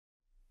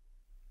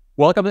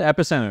Welcome to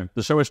Epicenter,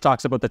 the show which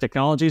talks about the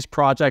technologies,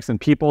 projects, and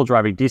people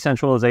driving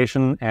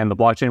decentralization and the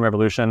blockchain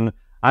revolution.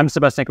 I'm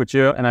Sebastian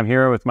Couture, and I'm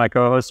here with my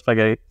co-host,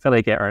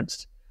 Friederike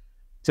Ernst.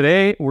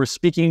 Today, we're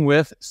speaking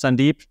with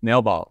Sandeep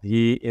Nailwal.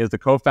 He is the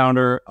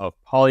co-founder of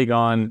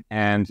Polygon,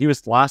 and he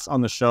was last on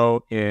the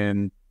show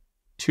in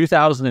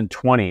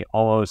 2020,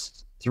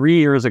 almost 3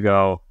 years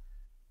ago.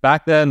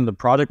 Back then, the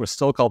project was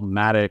still called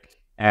Matic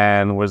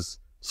and was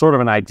sort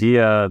of an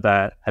idea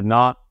that had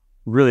not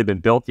really been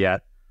built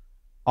yet.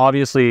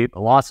 Obviously,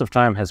 lots of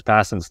time has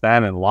passed since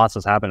then and lots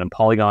has happened, and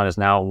Polygon is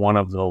now one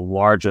of the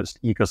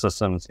largest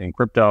ecosystems in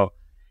crypto.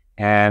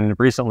 And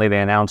recently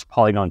they announced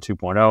Polygon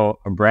 2.0,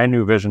 a brand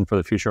new vision for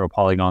the future of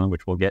Polygon,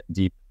 which we'll get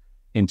deep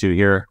into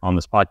here on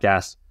this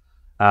podcast.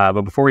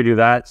 But before we do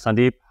that,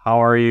 Sandeep,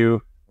 how are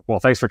you? Well,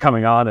 thanks for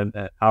coming on, and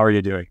how are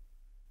you doing?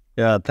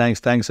 Yeah, thanks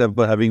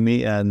for having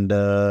me and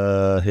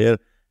here.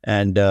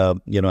 And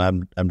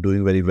I'm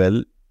doing very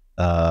well.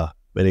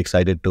 Very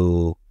excited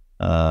for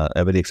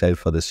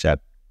this chat.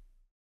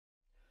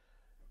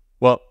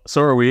 Well, so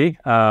are we.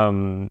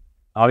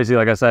 Obviously,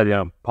 like I said,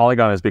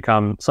 Polygon has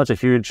become such a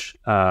huge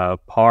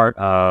part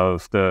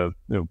of the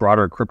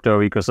broader crypto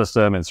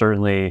ecosystem and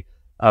certainly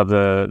of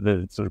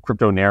the sort of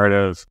crypto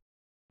narrative.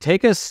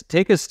 Take us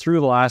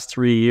through the last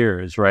 3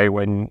 years, right?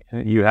 When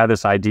you had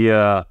this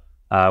idea,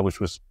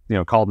 which was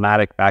called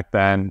Matic back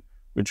then,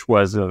 which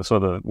was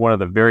sort of one of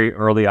the very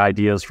early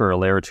ideas for a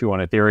layer 2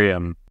 on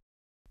Ethereum.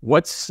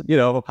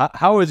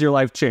 How has your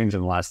life changed in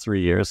the last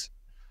 3 years?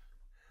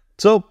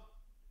 So,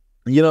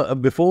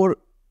 before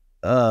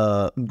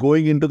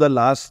going into the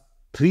last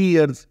 3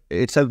 years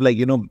itself,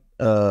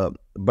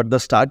 but the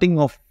starting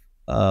of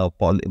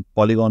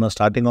Polygon or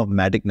starting of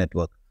Matic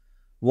Network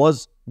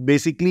was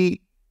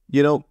basically,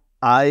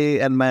 I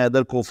and my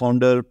other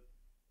co-founders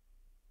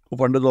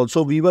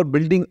also, we were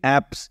building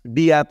apps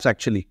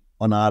actually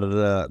on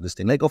our this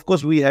thing. Of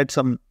course, we had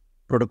some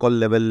protocol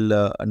level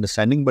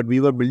understanding, but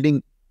we were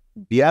building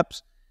the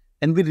apps,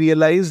 and we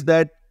realized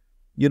that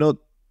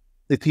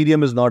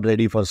Ethereum is not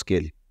ready for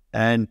scale.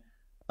 And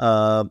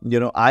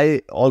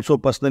I also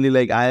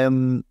personally, I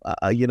am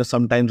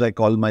sometimes I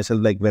call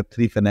myself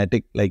Web3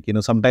 fanatic.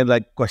 Sometimes I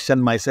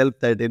question myself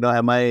that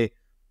am I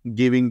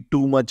giving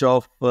too much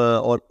of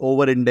or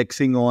over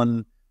indexing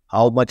on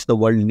how much the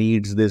world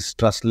needs this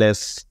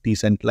trustless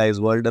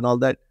decentralized world and all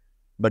that.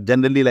 But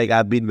generally,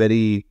 I've been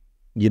very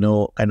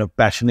kind of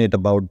passionate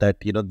about that.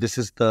 This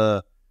is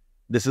the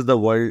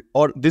world,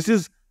 or this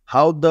is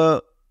how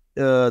the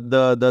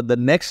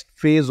next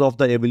phase of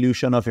the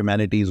evolution of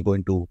humanity is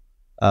going to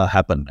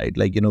happen, right?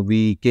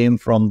 We came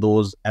from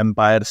those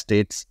empire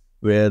states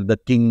where the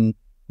king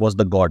was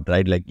the god,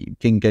 right?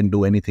 King can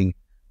do anything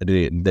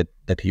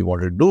that he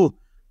wanted to do,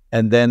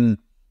 and then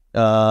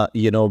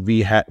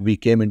we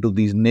came into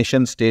these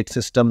nation state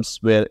systems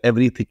where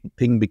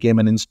everything became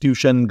an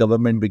institution,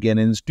 government became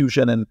an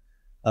institution, and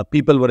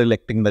people were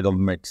electing the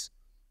governments.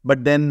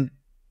 But then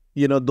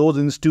those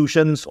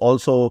institutions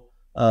also,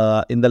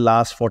 in the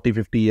last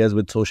 40-50 years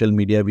with social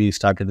media, we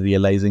started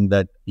realizing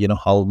that,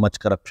 how much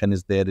corruption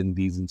is there in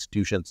these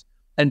institutions.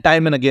 And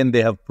time and again,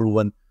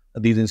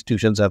 these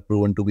institutions have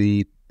proven to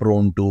be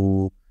prone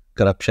to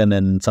corruption,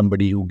 and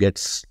somebody who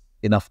gets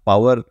enough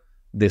power,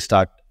 they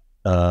start,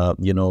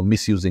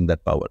 misusing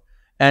that power.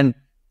 And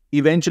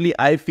eventually,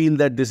 I feel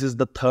that this is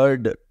the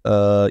third,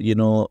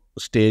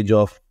 stage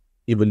of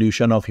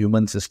evolution of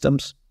human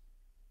systems,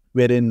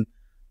 wherein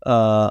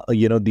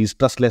these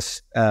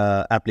trustless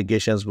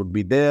applications would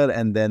be there,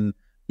 and then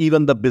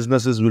even the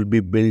businesses will be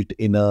built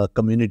in a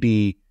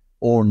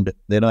community-owned,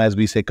 as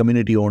we say,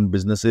 community-owned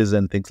businesses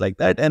and things like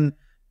that, and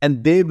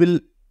they will,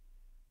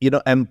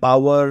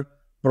 empower,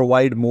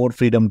 provide more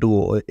freedom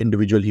to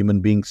individual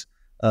human beings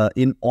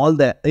in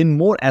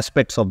more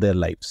aspects of their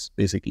lives,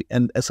 basically.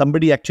 And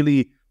somebody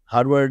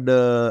Harvard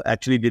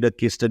actually did a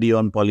case study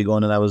on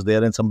Polygon, and I was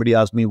there, and somebody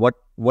asked me what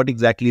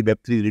exactly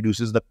Web3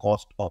 reduces the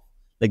cost of.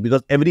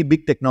 Because every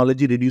big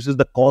technology reduces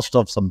the cost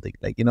of something.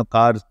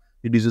 Cars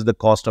reduces the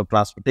cost of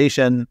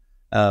transportation,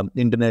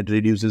 internet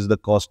reduces the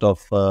cost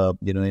of,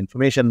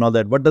 information and all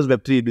that. What does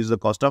Web3 reduce the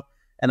cost of?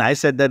 And I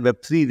said that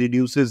Web3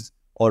 reduces,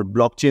 or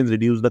blockchains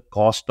reduce, the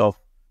cost of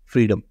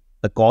freedom,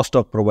 the cost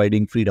of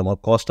providing freedom, or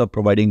cost of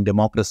providing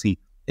democracy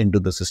into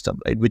the system,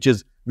 right? Which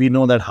is, we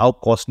know that how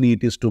costly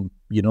it is to,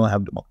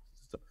 have democracy.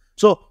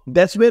 So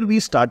that's where we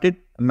started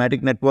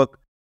Matic Network.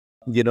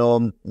 We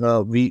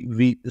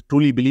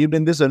truly believed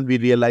in this, and we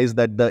realized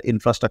that the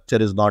infrastructure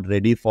is not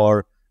ready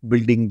for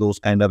building those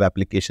kind of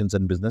applications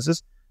and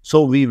businesses.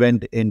 So we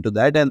went into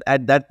that, and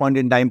at that point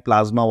in time,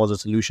 Plasma was a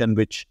solution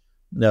which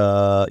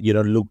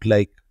looked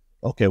like,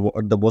 okay,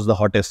 was the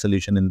hottest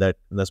solution in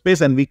the space,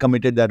 and we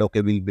committed that,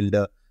 okay, we'll build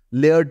a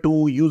layer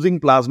 2 using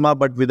Plasma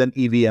but with an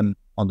EVM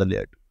on the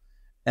layer 2.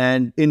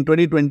 And in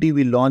 2020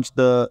 we launched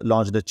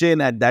the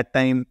chain. At that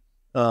time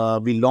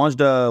we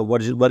launched a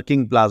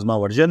working Plasma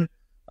version,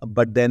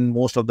 but then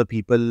most of the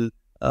people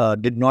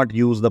did not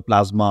use the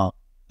Plasma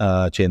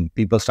chain.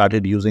 People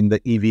started using the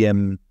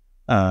EVM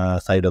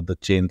side of the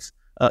chains,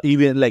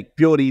 even like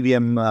pure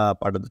EVM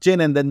part of the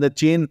chain. And then the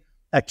chain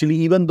actually,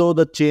 even though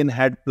the chain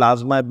had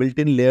Plasma built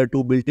in, layer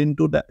 2 built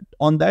into that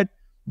on that,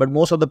 but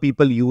most of the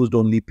people used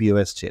only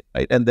POS chain,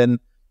 right? And then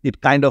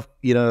it kind of,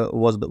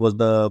 was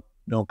the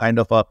kind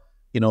of a,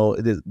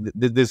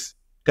 this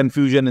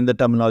confusion in the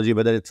terminology,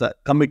 whether it's a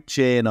commit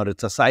chain or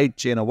it's a side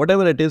chain or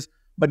whatever it is.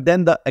 But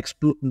then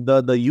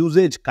the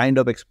usage kind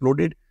of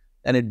exploded,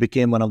 and it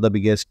became one of the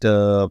biggest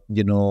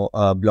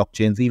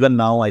blockchains. Even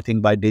now, I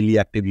think by daily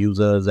active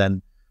users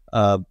and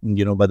by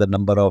the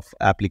number of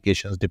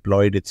applications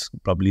deployed, it's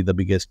probably the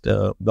biggest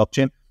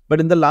blockchain.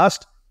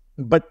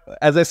 But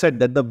as I said,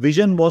 that the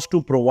vision was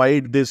to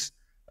provide this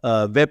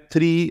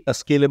Web3 a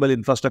scalable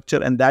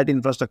infrastructure, and that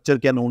infrastructure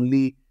can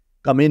only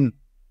come in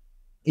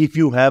if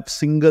you have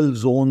single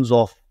zones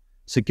of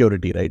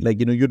security, right? Like,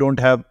 you don't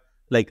have,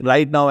 like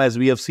right now, as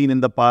we have seen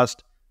in the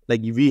past,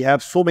 like we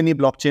have so many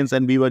blockchains,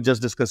 and we were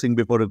just discussing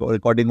before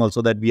recording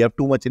also that we have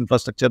too much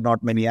infrastructure,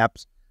 not many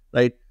apps,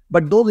 right?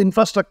 But those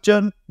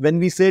infrastructure, when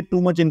we say too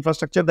much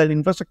infrastructure, that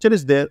infrastructure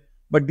is there,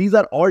 but these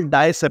are all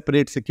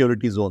separate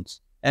security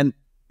zones. And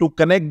to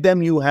connect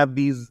them, you have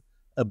these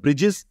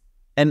bridges,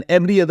 and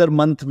every other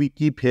month we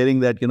keep hearing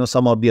that,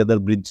 some of the other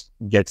bridge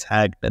gets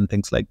hacked and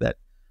things like that.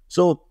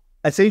 So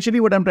essentially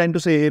what I'm trying to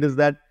say here is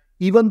that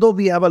even though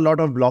we have a lot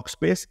of block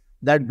space,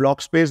 that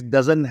block space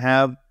doesn't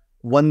have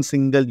one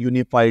single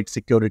unified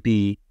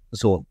security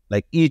zone.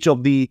 Like each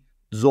of the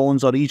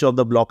zones or each of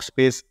the block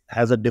space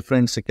has a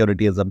different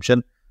security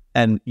assumption.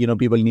 And,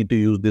 people need to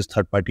use these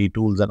third-party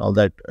tools and all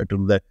that to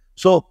do that.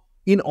 So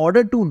in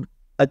order to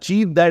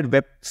achieve that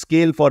web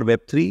scale for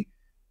Web3,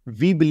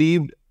 we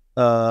believed,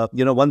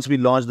 once we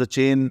launched the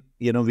chain,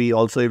 we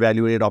also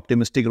evaluated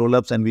optimistic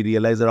rollups, and we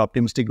realized that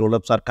optimistic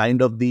rollups are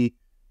kind of the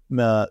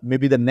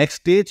maybe the next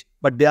stage,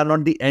 but they are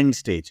not the end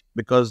stage,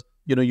 because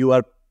you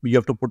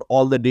have to put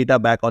all the data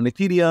back on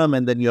Ethereum,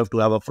 and then you have to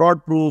have a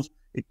fraud proof.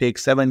 It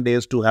takes 7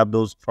 days to have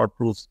those fraud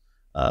proofs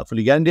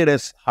fully guaranteed.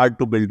 It's hard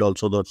to build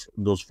also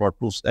those fraud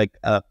proofs. Like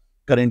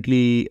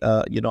currently,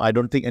 I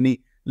don't think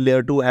any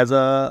layer 2 has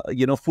a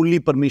fully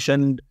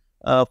permissioned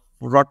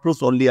fraud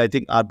proofs. Only I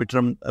think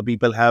Arbitrum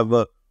people have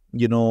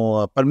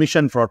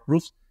permission fraud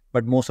proofs,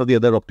 but most of the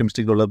other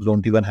optimistic rollups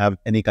don't even have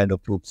any kind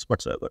of proofs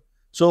whatsoever.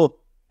 So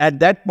at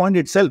that point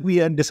itself, we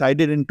had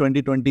decided in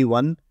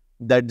 2021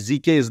 that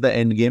ZK is the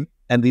end game,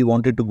 and we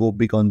wanted to go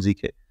big on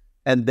ZK.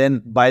 And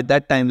then by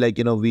that time, like,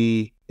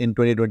 we in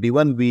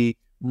 2021, we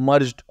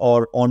merged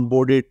or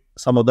onboarded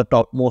some of the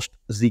topmost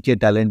ZK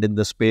talent in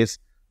the space,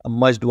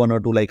 merged one or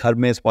two, like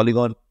Hermes,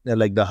 Polygon,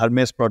 like the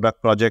Hermes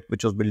project,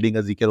 which was building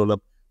a ZK rollup,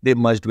 they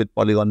merged with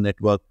Polygon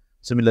Network.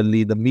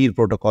 Similarly, the Mir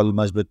protocol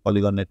merged with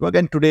Polygon Network.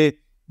 And today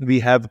we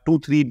have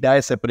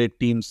 2-3 separate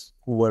teams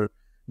who were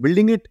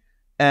building it.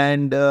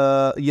 And,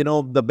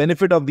 the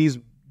benefit of these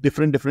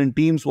different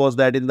teams was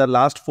that in the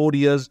last 4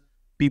 years,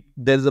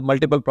 there's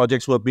multiple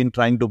projects who have been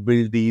trying to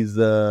build these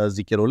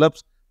ZK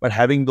rollups, but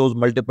having those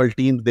multiple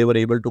teams, they were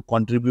able to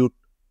contribute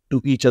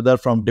to each other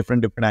from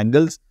different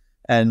angles,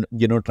 and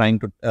trying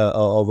to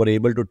were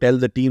able to tell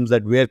the teams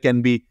that where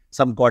can be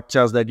some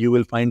gotchas that you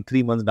will find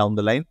 3 months down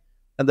the line.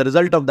 And the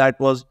result of that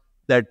was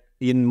that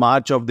in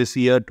March of this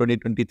year,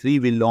 2023,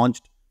 we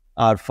launched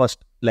our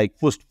first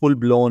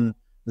full-blown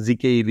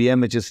ZK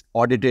EVM, which is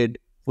audited,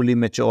 fully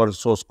mature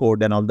source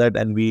code and all that,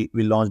 and we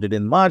launched it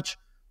in March.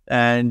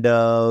 And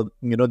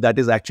that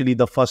is actually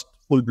the first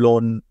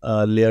full-blown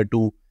layer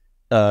 2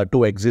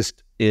 to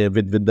exist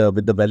with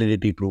the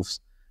validity proofs.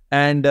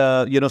 And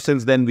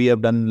since then we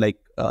have done like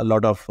a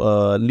lot of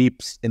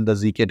leaps in the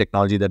ZK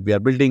technology that we are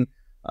building.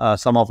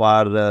 Some of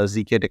our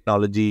ZK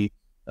technology,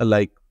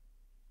 like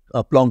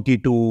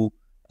Plonky 2,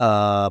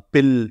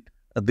 Pill,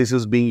 this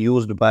is being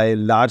used by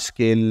large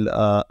scale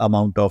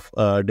amount of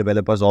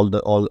developers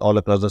all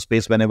across the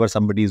space. Whenever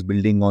somebody is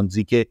building on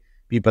ZK,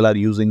 people are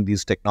using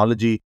this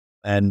technology.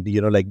 And,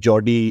 like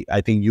Jordi,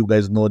 I think you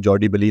guys know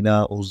Jordi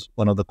Bellina, who's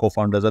one of the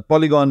co-founders at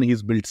Polygon.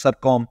 He's built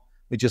Circom,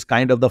 which is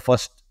kind of the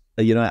first,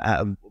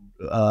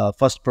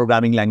 first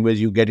programming language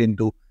you get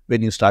into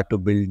when you start to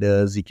build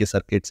ZK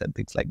circuits and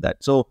things like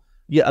that. So,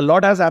 yeah, a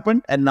lot has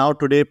happened. And now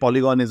today,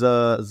 Polygon is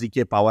a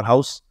ZK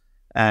powerhouse.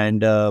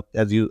 And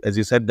as you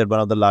said, they're one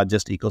of the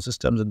largest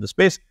ecosystems in the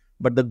space.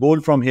 But the goal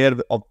from here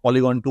of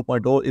Polygon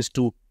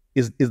 2.0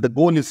 is the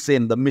goal is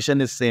same. The mission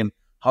is same.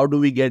 How do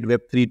we get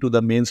Web3 to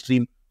the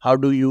mainstream? How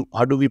do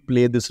we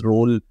play this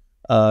role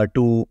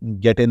to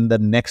get in the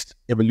next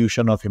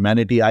evolution of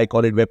humanity? I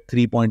call it Web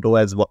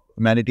 3.0 as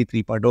humanity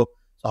 3.0. So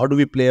how do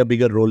we play a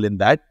bigger role in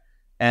that?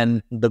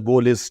 And the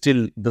goal is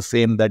still the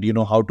same, that,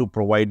 how to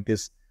provide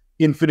this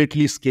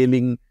infinitely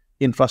scaling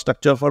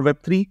infrastructure for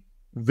Web3,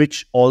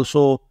 which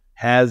also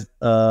has,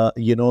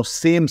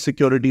 same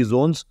security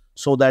zones,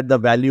 so that the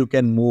value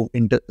can move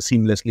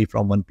seamlessly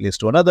from one place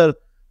to another,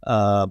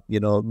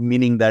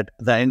 meaning that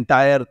the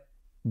entire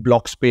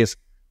block space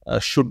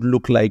should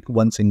look like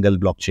one single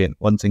blockchain,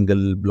 one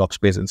single block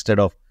space, instead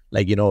of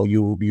like,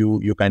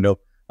 you kind of,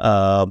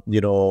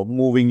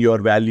 moving your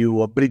value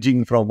or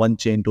bridging from one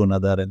chain to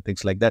another and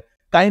things like that.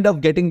 Kind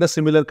of getting the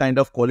similar kind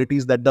of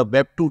qualities that the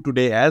Web 2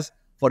 today has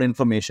for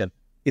information.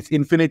 It's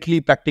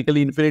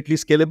practically infinitely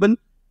scalable,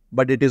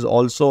 but it is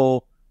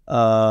also,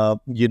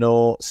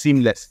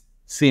 seamless.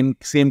 Same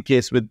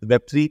case with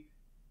Web3,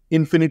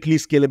 infinitely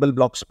scalable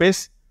block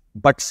space,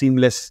 but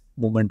seamless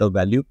movement of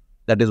value.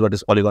 That is what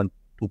is Polygon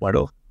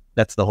 2.0.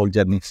 That's the whole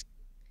journey.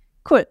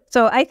 Cool.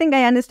 So I think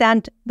I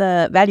understand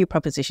the value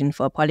proposition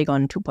for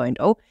Polygon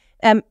 2.0.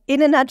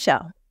 In a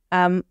nutshell,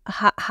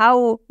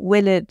 how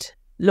will it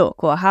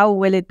look, or how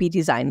will it be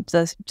designed?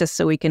 Just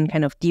so we can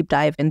kind of deep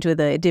dive into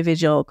the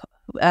individual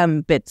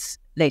bits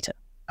later.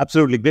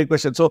 Absolutely. Great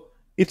question. So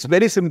it's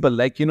very simple.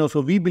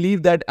 So we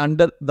believe that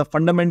under the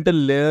fundamental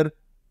layer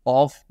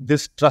of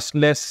this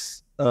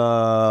trustless,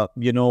 world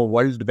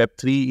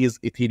Web3 is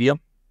Ethereum.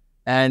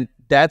 And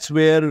that's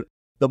where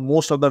the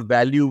most of the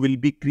value will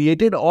be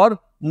created, or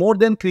more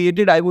than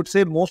created, I would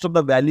say most of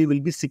the value will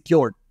be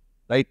secured,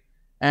 right?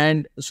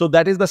 And so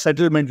that is the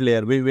settlement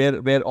layer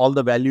where all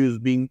the value is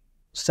being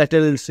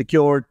settled,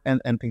 secured,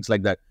 and things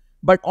like that.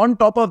 But on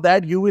top of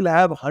that, you will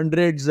have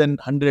hundreds and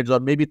hundreds, or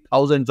maybe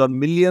thousands or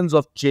millions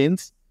of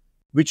chains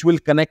which will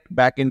connect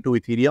back into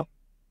Ethereum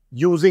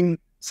using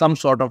some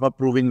sort of a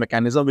proving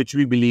mechanism, which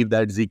we believe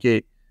that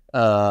ZK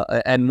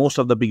and most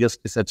of the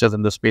biggest researchers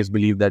in the space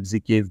believe that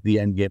ZK is the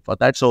end game for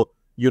that. So,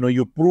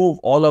 you prove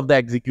all of the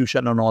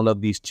execution on all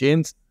of these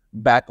chains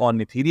back on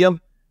Ethereum.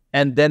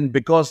 And then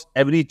because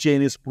every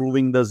chain is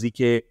proving the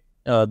ZK,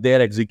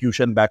 their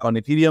execution back on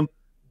Ethereum,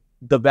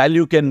 the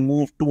value can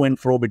move to and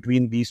fro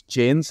between these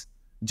chains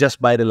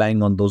just by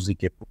relying on those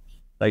ZK proofs,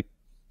 right?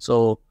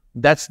 So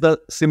that's the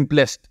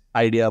simplest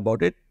idea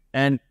about it.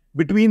 And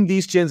between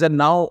these chains, and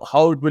now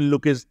how it will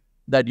look is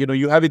that,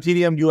 you have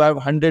Ethereum, you have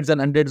hundreds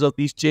and hundreds of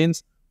these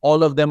chains.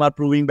 All of them are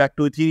proving back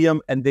to Ethereum,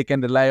 and they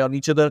can rely on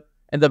each other,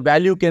 and the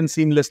value can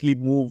seamlessly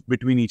move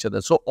between each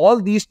other. So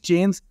all these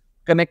chains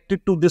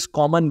connected to this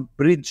common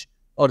bridge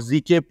or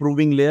ZK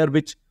proving layer,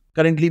 which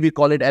currently we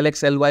call it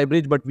LXLY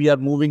bridge, but we are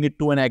moving it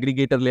to an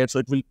aggregator layer.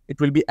 So it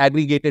will be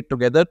aggregated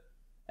together.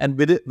 And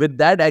with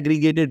that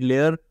aggregated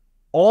layer,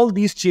 all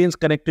these chains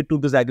connected to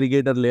this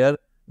aggregator layer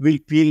will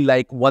feel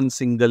like one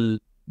single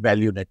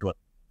value network,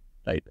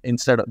 right?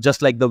 Instead of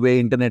just like the way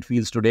internet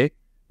feels today,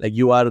 like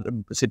you are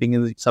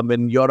sitting somewhere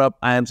in Europe,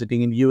 I am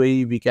sitting in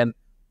UAE, we can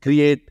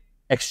create,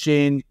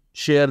 exchange,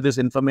 share this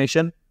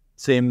information.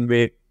 Same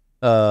way,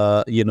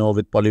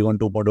 with Polygon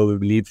 2.0, we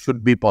believe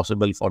should be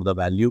possible for the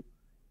value.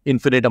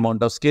 Infinite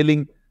amount of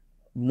scaling,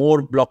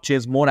 more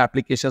blockchains, more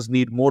applications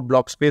need more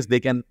block space. They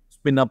can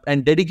spin up,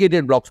 and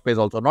dedicated block space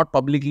also, not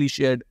publicly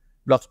shared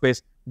block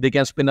space. They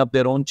can spin up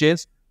their own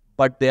chains,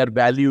 but their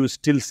value is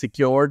still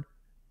secured.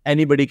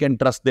 Anybody can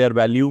trust their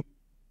value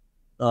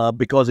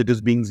because it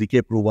is being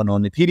ZK proven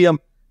on Ethereum,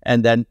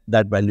 and then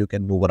that value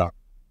can move around.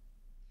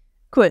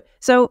 Cool.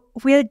 So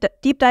we'll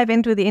deep dive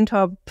into the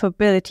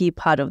interoperability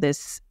part of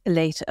this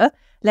later.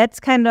 Let's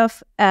kind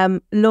of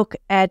look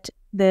at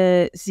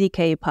the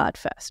ZK part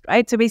first,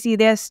 right? So basically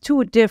there's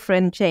two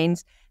different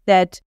chains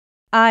that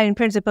are in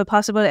principle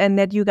possible and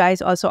that you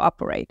guys also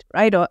operate,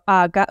 right? Or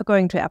are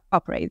going to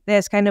operate.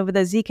 There's kind of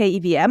the ZK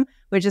EVM,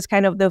 which is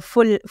kind of the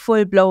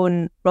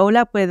full-blown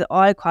rollup with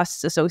all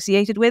costs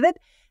associated with it.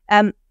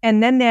 And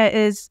then there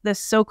is the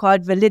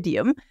so-called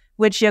Validium,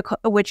 which you're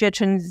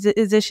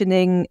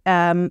transitioning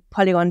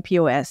Polygon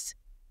POS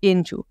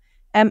into.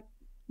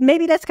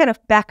 Maybe let's kind of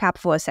back up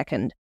for a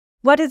second.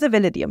 What is a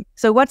Validium?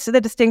 So what's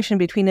the distinction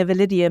between a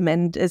Validium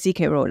and a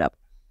ZK rollup?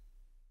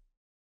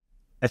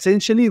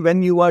 Essentially,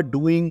 when you are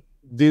doing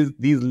these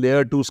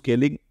layer 2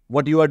 scaling,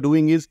 what you are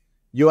doing is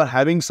you are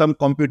having some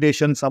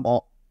computation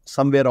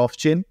somewhere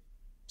off-chain.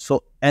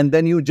 So, and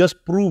then you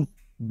just prove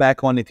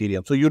back on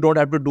Ethereum. So you don't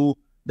have to do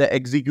the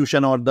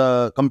execution or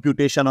the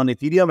computation on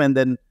Ethereum, and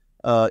then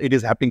it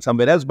is happening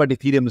somewhere else, but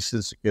Ethereum is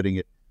still securing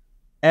it.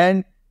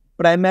 And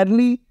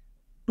primarily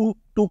to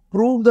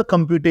prove the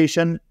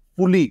computation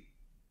fully,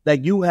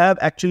 like you have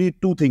actually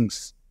two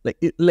things. Like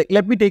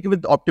let me take it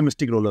with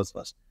optimistic rollups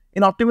first.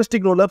 In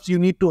optimistic rollups, you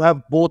need to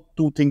have both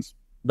two things.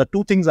 The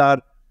two things are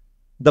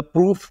the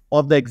proof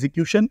of the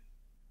execution,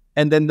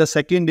 and then the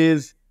second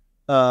is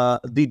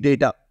the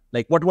data.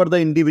 Like what were the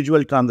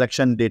individual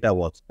transaction data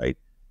was, right?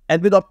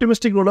 And with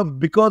optimistic rollup,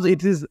 because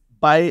it is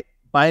by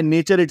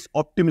nature, it's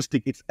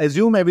optimistic. It's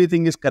assume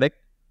everything is correct.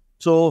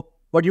 So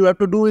what you have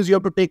to do is you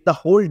have to take the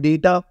whole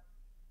data,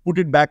 put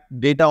it back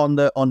data on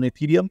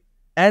Ethereum,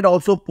 and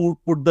also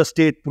put the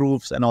state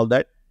proofs and all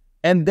that.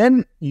 And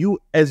then you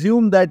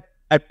assume that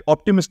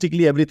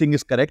optimistically everything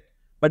is correct.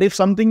 But if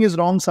something is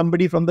wrong,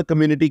 somebody from the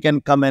community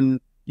can come and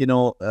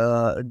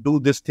do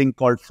this thing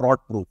called fraud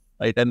proof,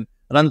 right? And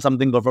run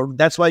something called fraud.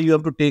 That's why you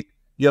have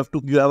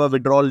a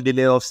withdrawal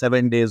delay of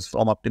 7 days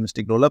from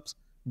optimistic rollups,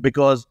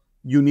 because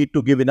you need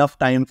to give enough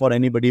time for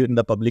anybody in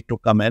the public to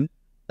come and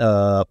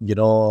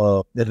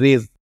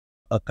raise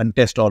a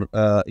contest or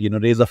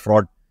raise a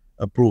fraud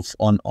proof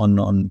on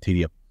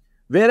Ethereum.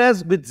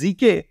 Whereas with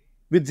ZK,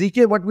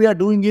 what we are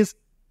doing is,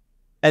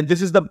 and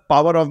this is the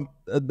power of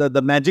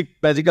the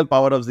magical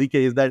power of ZK,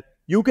 is that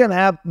you can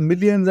have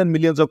millions and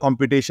millions of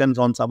computations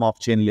on some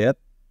off-chain layer.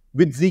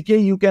 With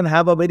ZK, you can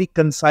have a very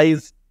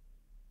concise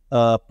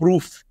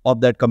proof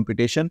of that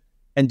computation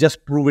and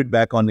just prove it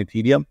back on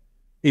Ethereum.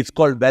 It's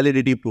called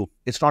validity proof.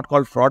 It's not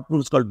called fraud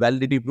proof. It's called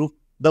validity proof.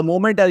 The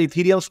moment an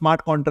Ethereum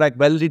smart contract,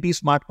 validity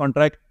smart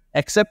contract,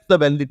 accepts the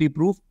validity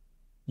proof,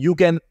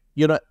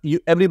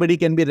 everybody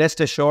can be rest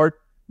assured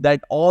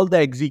that all the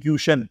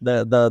execution,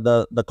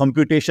 the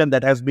computation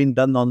that has been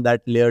done on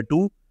that layer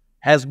 2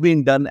 has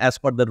been done as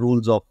per the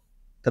rules of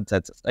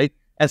consensus, right?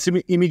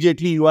 And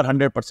immediately you are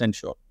 100%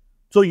 sure.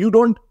 So you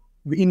don't,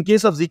 in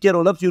case of ZK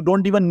rollups, you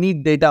don't even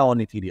need data on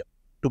Ethereum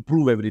to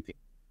prove everything,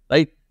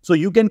 right? So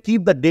you can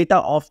keep the data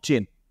off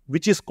chain,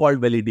 which is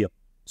called Validium.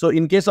 So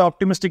in case of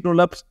optimistic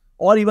rollups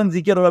or even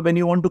ZK rollup, when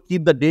you want to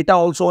keep the data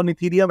also on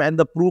Ethereum and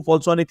the proof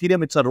also on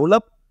Ethereum, it's a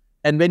rollup.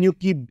 And when you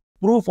keep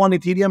proof on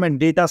Ethereum and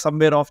data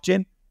somewhere off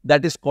chain,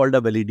 that is called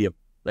a Validium,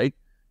 right?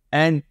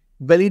 And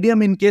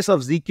Validium in case of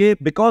ZK,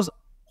 because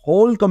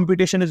whole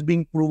computation is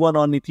being proven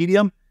on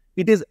Ethereum,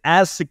 it is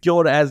as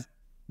secure as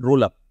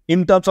rollup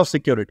in terms of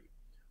security.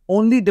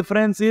 Only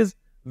difference is,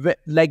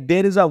 like,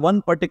 there is a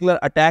one particular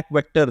attack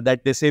vector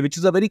that they say, which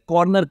is a very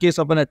corner case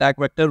of an attack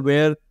vector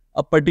where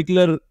a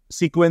particular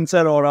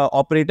sequencer or a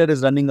operator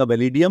is running a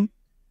Validium,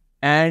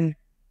 and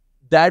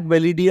that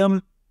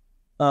Validium,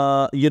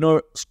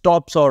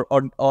 stops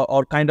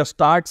or kind of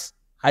starts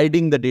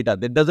hiding the data.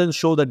 That doesn't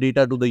show the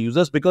data to the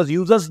users because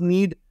users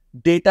need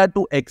data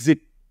to exit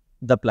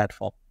the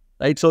platform,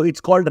 right? So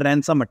it's called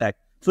ransom attack.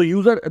 So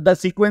the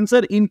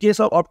sequencer, in case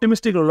of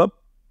optimistic rollup,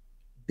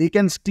 they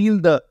can steal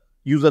the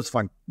user's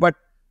fund, but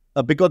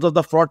because of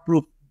the fraud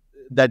proof,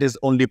 that is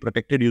only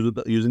protected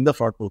using the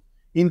fraud proof.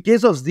 In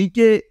case of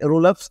ZK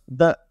rollups,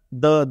 the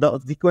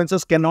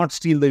sequencers cannot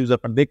steal the user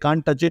fund. They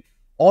can't touch it.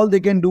 All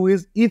they can do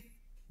is, if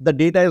the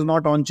data is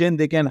not on chain,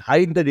 they can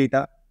hide the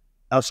data,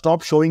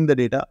 stop showing the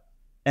data,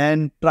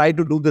 and try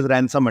to do this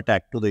ransom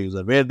attack to the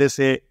user, where they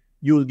say,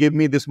 you give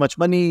me this much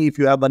money. If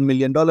you have $1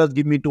 million,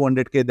 give me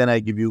 200K, then I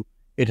give you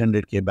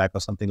 800K back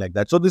or something like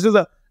that. So this is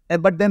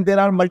but then there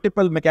are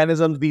multiple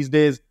mechanisms these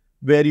days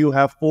where you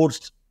have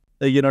forced,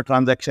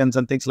 transactions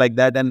and things like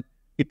that. And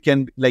it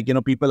can,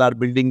 people are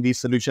building these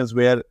solutions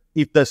where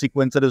if the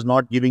sequencer is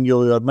not giving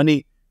you your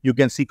money, you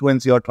can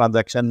sequence your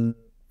transaction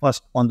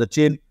first on the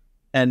chain.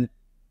 And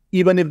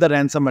even if the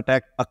ransom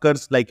attack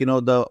occurs,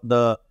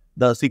 the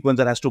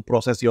sequencer has to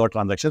process your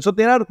transaction. So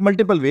there are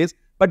multiple ways,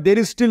 but there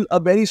is still a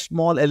very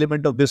small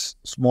element of this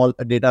small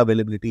data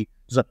availability,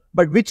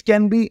 but which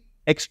can be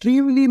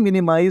extremely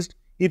minimized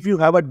if you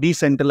have a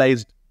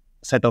decentralized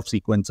set of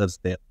sequencers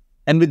there.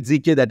 And with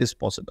ZK, that is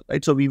possible,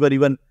 right? So we were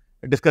even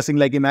discussing,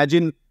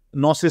 imagine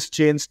Gnosis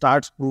chain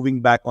starts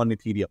proving back on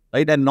Ethereum,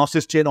 right? And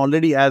Gnosis chain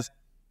already has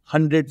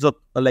hundreds of,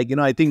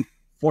 I think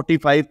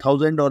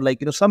 45,000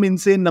 or some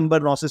insane number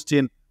Gnosis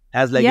chain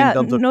has, in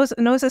terms of...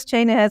 Gnosis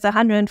chain has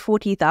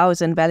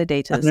 140,000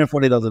 validators.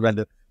 140,000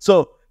 validators.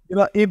 So,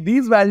 if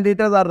these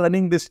validators are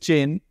running this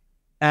chain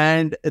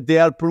and they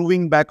are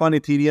proving back on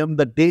Ethereum,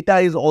 the data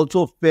is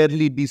also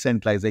fairly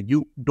decentralized.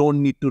 You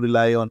don't need to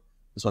rely on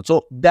this one.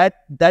 So that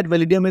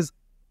Validium is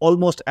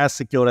almost as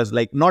secure as,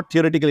 not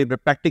theoretically,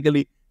 but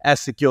practically as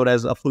secure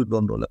as a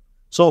full-blown roller.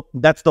 So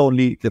that's the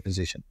only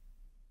differentiation.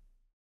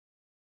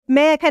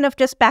 May I kind of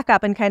just back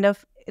up and kind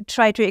of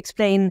try to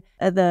explain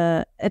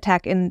the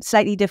attack in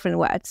slightly different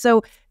words?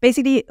 So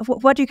basically,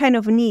 what you kind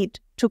of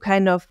need to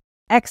kind of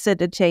exit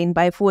a chain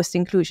by forced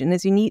inclusion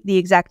is you need the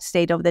exact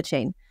state of the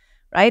chain,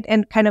 right?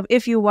 And kind of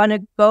if you want to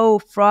go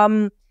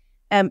from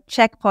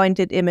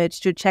checkpointed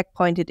image to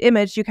checkpointed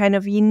image,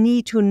 you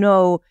need to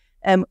know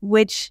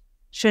which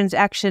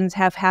transactions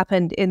have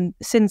happened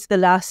since the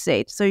last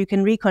state, so you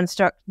can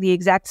reconstruct the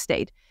exact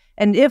state.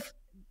 And if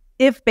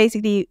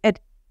basically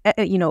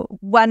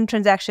one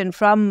transaction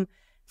from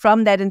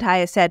that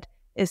entire set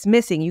is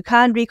missing, you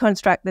can't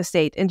reconstruct the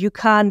state, and you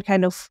can't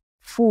kind of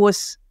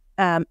force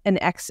an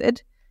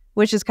exit,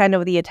 which is kind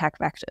of the attack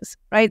vectors,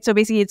 right? So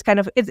basically, it's kind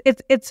of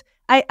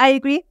I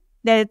agree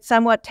that it's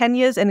somewhat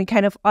tenuous, and it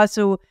kind of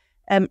also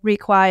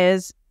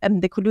requires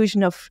the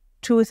collusion of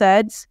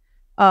 2/3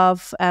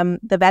 of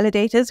the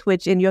validators,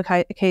 which in your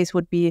case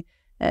would be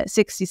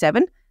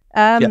 67.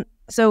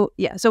 So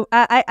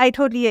I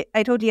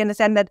totally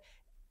understand that.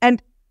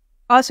 And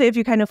also, if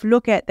you kind of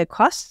look at the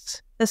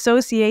costs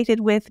associated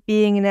with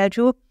being in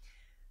L2,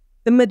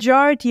 the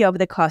majority of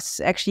the costs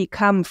actually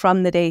come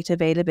from the data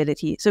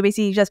availability. So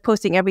basically, just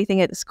posting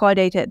everything at score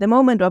data at the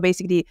moment, or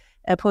basically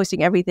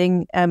posting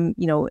everything, in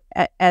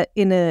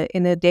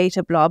a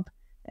data blob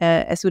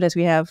as soon as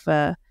we have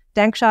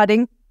dank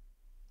sharding.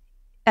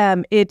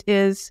 It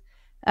is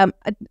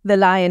the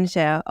lion's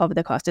share of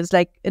the cost. It's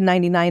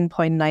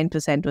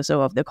 99.9% or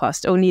so of the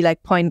cost. Only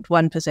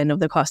 0.1% of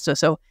the cost or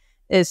so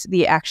is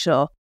the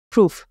actual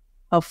proof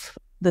of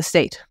the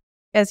state.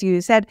 As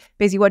you said,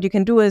 basically what you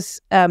can do is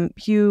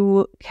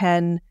you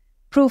can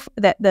prove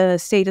that the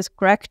state is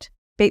correct.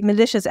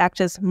 Malicious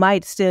actors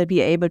might still be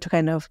able to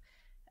kind of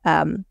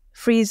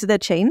freeze the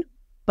chain,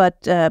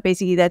 but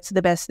basically that's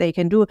the best they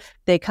can do.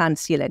 They can't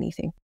steal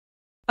anything.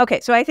 Okay,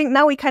 so I think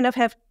now we kind of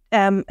have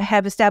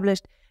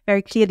established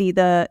very clearly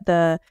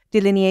the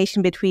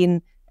delineation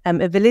between a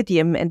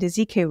Validium and a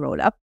ZK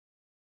rollup.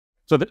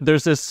 So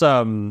there's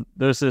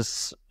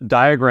this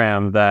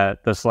diagram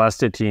that the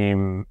Celestia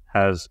team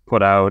has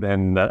put out,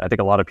 and that I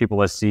think a lot of people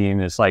have seen.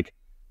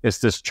 It's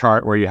this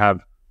chart where you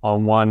have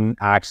on one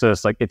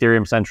axis like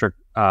Ethereum centric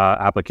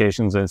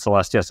applications and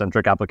Celestia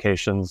centric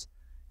applications,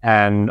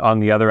 and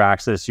on the other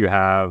axis you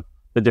have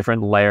the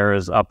different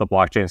layers of the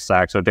blockchain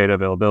stack. So data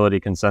availability,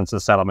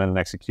 consensus, settlement, and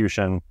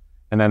execution.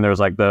 And then there's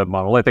like the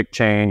monolithic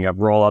chain. You have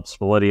rollups,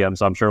 Validium.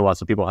 So I'm sure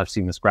lots of people have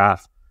seen this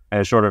graph, and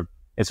it sort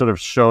of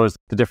shows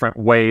the different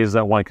ways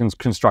that one can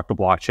construct a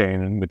blockchain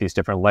and with these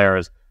different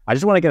layers. I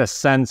just want to get a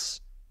sense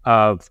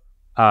of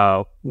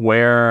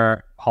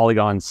where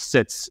Polygon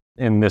sits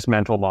in this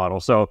mental model.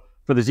 So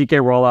for the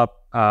ZK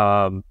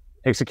rollup,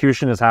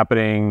 execution is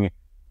happening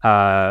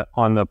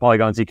on the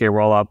Polygon ZK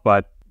rollup,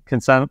 but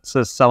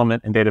consensus,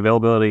 settlement, and data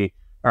availability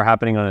are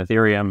happening on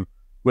Ethereum.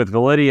 With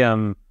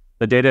Validium,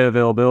 the data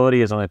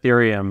availability is on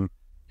Ethereum,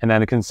 and then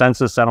the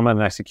consensus, settlement,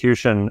 and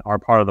execution are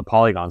part of the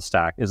Polygon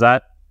stack. Is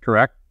that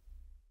correct?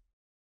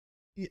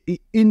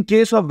 In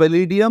case of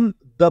Validium,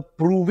 the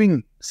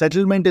proving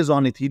settlement is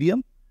on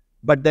Ethereum,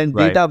 but then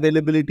data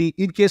availability,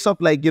 in case of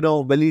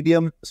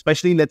Validium,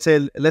 especially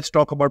let's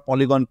talk about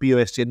Polygon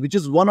POS chain, which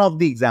is one of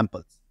the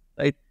examples,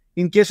 right?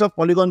 In case of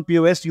Polygon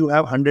POS, you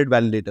have 100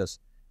 validators,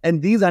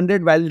 and these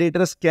 100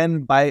 validators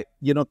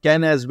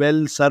can as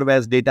well serve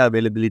as data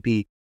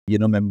availability,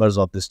 members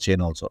of this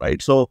chain also,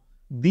 right? So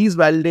these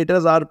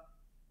validators are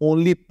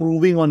only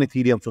proving on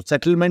Ethereum. So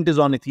settlement is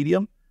on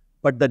Ethereum,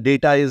 but the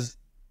data is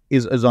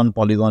on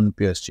Polygon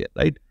POS chain,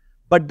 right?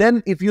 But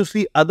then if you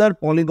see other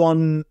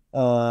Polygon,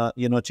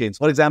 chains,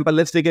 for example,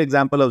 let's take an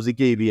example of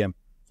ZK EVM.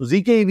 So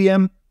ZK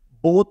EVM,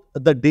 both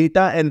the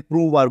data and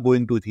proof are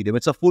going to Ethereum.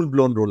 It's a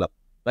full-blown rollup,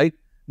 right?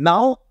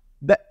 Now,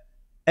 the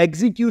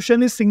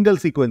execution is single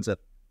sequencer,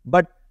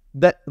 but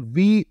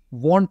we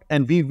want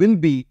and we will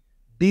be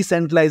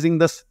decentralizing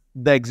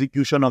the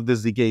execution of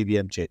this ZK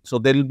EVM chain. So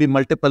there will be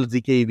multiple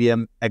ZK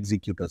EVM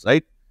executors,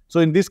 right? So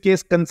in this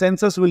case,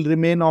 consensus will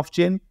remain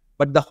off-chain,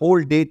 but the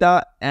whole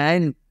data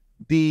and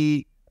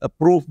the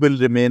proof will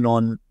remain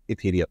on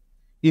Ethereum.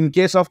 In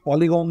case of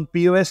Polygon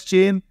POS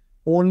chain,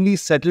 only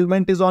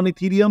settlement is on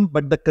Ethereum,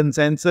 but the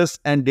consensus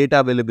and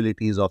data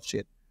availability is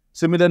off-chain.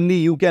 Similarly,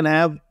 you can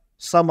have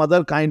some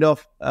other kind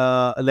of,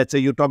 let's say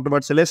you talked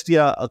about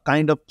Celestia, a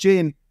kind of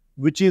chain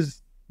which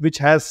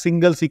has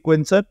single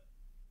sequencer,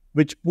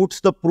 which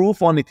puts the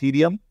proof on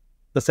Ethereum,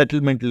 the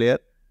settlement layer,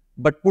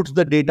 but puts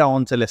the data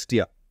on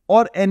Celestia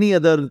or any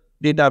other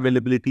data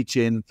availability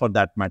chain for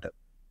that matter.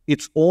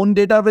 Its own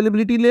data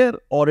availability layer,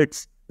 or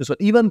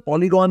even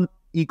Polygon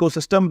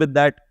ecosystem with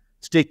that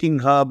staking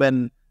hub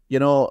and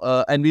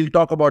we'll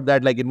talk about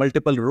that like in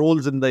multiple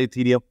roles in the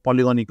Ethereum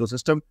Polygon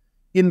ecosystem.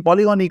 In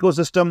Polygon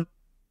ecosystem,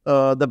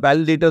 the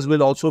validators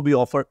will also be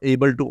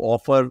able to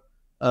offer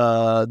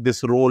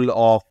this role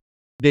of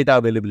data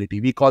availability.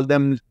 We call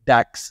them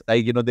DACs,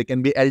 right? They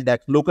can be LDACs,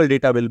 local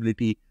data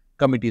availability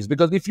committees.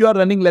 Because if you are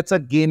running, let's say,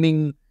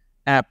 gaming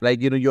app,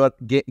 like your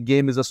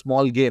game is a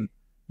small game,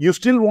 you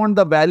still want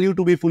the value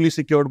to be fully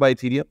secured by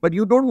Ethereum, but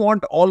you don't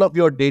want all of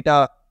your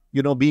data,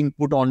 being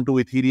put onto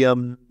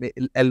Ethereum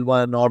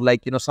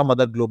L1 or some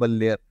other global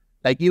layer,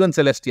 like even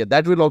Celestia.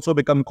 That will also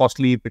become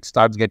costly if it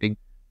starts getting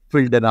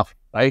filled enough,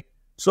 right?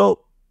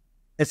 So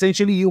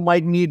essentially, you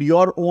might need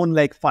your own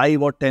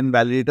 5 or 10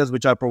 validators,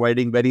 which are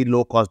providing very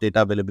low cost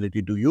data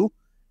availability to you.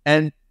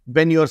 And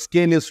when your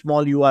scale is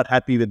small, you are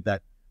happy with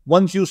that.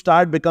 Once you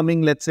start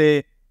becoming, let's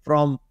say,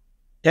 from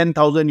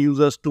 10,000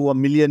 users to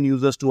 1 million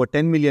users to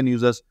 10 million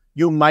users,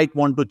 you might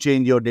want to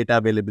change your data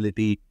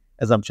availability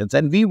assumptions.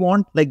 And we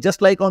want,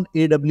 just like on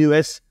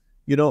AWS,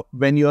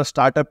 when your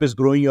startup is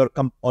growing,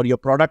 or your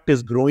product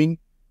is growing,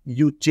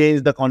 you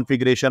change the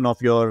configuration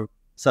of your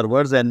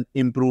servers and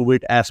improve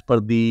it as per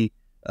the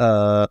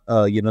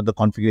the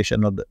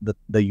configuration of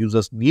the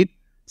user's need.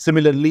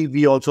 Similarly,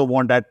 we also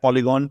want at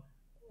Polygon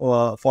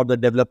for the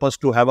developers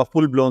to have a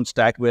full-blown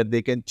stack where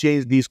they can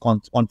change these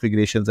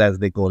configurations as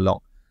they go along.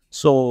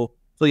 So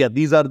yeah,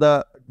 these are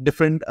the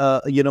different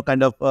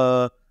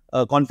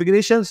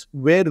configurations.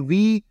 Where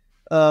we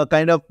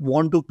kind of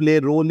want to play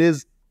role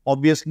is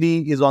on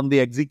the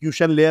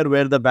execution layer,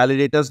 where the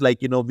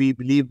validators, we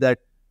believe that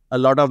a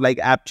lot of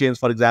app chains,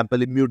 for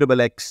example,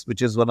 Immutable X,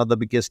 which is one of the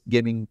biggest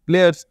gaming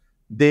players,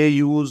 they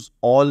use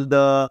all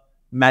the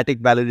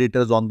Matic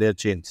validators on their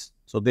chains.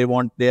 So they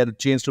want their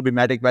chains to be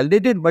Matic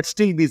validated, but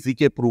still be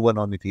ZK proven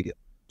on Ethereum.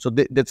 So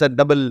that's a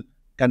double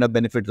kind of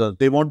benefit.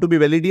 They want to be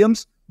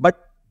Validiums,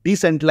 but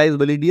decentralized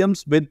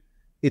Validiums with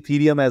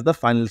Ethereum as the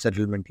final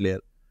settlement layer.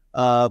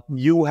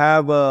 You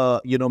have,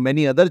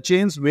 many other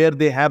chains where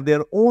they have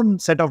their own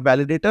set of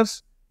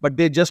validators, but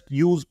they just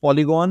use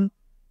Polygon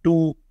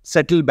to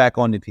settle back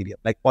on Ethereum,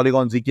 like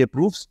Polygon ZK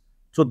proofs.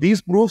 So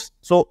these proofs,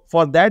 so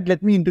for that,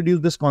 let me introduce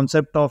this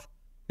concept of,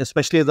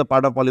 especially as a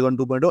part of Polygon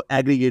 2.0,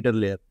 aggregator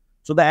layer.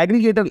 So the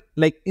aggregator,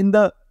 in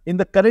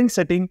the current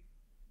setting,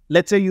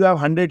 let's say you have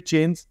 100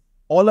 chains,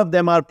 all of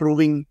them are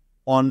proving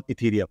on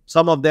Ethereum.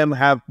 Some of them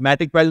have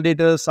Matic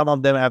validators, some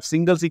of them have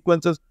single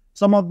sequences,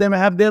 some of them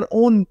have their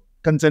own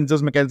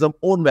consensus mechanism,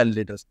 own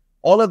validators.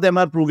 All of them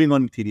are proving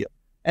on Ethereum.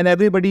 and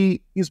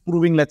everybody is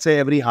proving, let's say,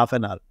 every half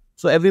an hour.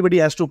 So everybody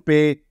has to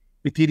pay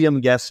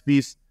Ethereum gas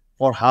fees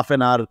for half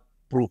an hour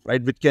proof,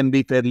 right? Which can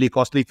be fairly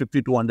costly, $50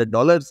 to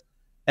 $100.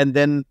 And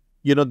then,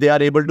 they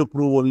are able to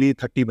prove only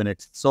 30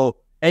 minutes. So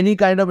any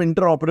kind of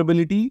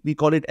interoperability, we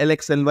call it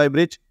LXLY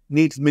bridge,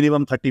 needs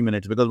minimum 30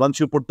 minutes, because once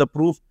you put the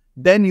proof,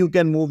 then you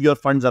can move your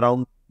funds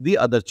around the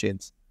other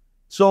chains.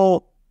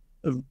 So,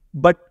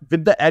 but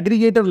with the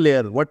aggregator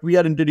layer, what we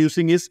are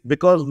introducing is,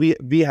 because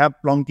we have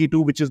Plonky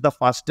 2, which is the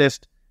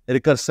fastest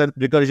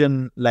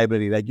recursion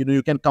library. Like,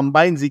 you can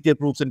combine ZK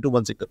proofs into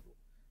one single proof.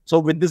 So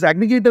with this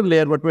aggregator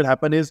layer, what will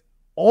happen is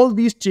all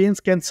these chains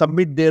can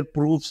submit their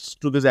proofs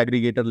to this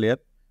aggregator layer,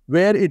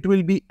 where it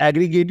will be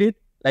aggregated.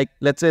 Like,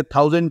 let's say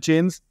 1,000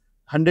 chains,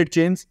 100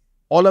 chains,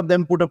 all of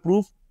them put a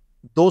proof.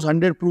 Those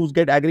 100 proofs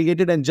get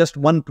aggregated and just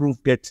one proof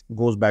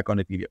goes back on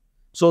Ethereum.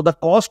 So the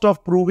cost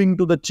of proving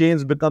to the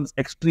chains becomes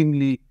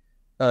extremely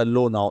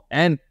low now.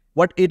 And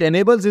what it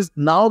enables is,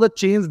 now the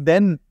chains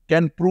then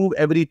can prove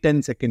every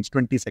 10 seconds,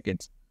 20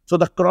 seconds. So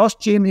the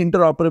cross-chain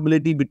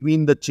interoperability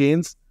between the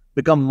chains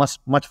become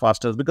much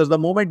faster, because the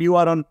moment you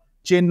are on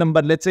chain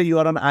number, let's say you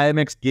are on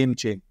IMX game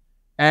chain,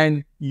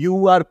 and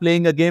you are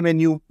playing a game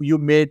and you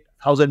made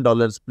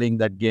 $1,000 playing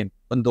that game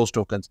on those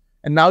tokens.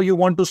 And now you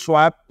want to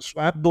swap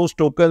those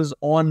tokens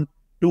on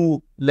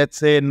to, let's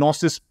say,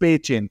 Gnosis Pay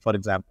chain, for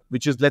example,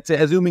 which is, let's say,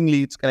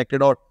 assumingly it's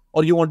connected, or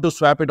you want to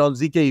swap it on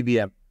ZK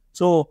EVM.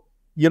 So,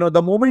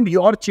 the moment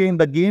your chain,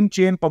 the game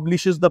chain,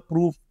 publishes the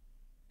proof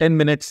 10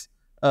 minutes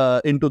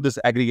into this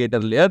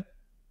aggregator layer,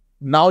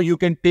 now you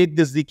can take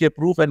this ZK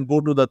proof and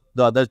go to the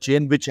other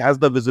chain, which has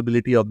the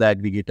visibility of the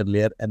aggregator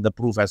layer, and the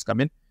proof has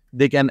come in.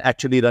 They can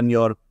actually run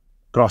your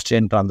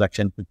cross-chain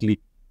transaction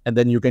quickly, and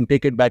then you can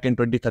take it back in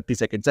 20-30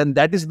 seconds. And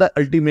that is the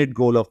ultimate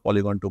goal of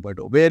Polygon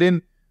 2.0,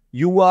 wherein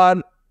you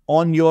are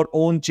on your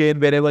own chain,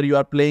 wherever you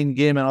are playing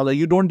game and all that.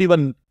 You don't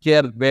even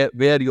care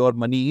where your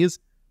money is.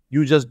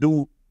 You just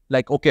do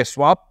like, okay,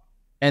 swap,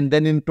 and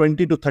then in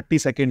 20 to 30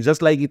 seconds,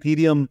 just like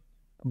Ethereum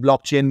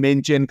blockchain,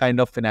 main chain kind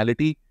of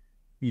finality,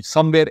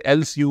 somewhere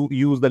else you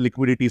use the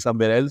liquidity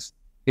somewhere else,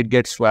 it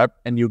gets swapped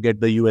and you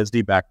get the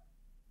USD back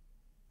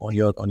on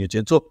your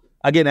chain. So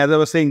again, as I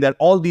was saying, that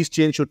all these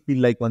chains should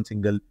feel like one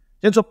single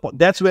chain. So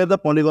that's where the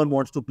Polygon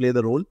wants to play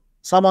the role.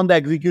 Some on the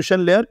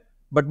execution layer,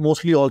 but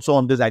mostly also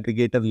on this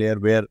aggregator layer,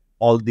 where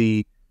all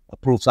the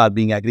proofs are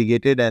being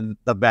aggregated, and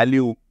the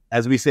value,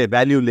 as we say,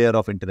 value layer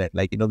of internet.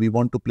 Like, we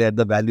want to play at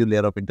the value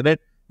layer of internet,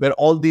 where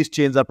all these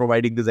chains are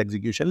providing these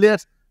execution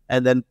layers,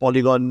 and then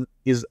Polygon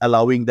is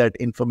allowing that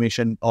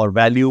information or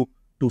value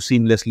to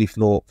seamlessly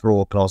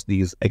flow across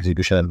these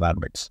execution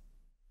environments.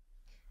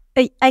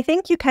 I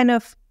think you kind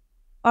of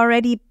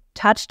already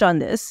touched on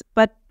this,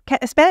 but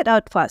spell it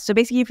out for us. So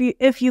basically,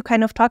 if you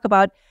kind of talk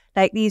about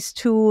like these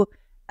two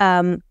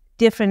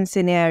different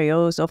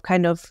scenarios of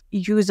kind of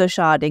user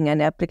sharding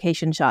and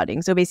application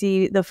sharding. So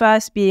basically, the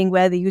first being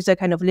where the user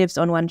kind of lives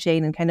on one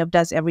chain and kind of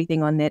does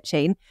everything on that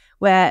chain,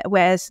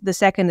 whereas the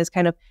second is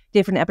kind of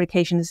different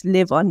applications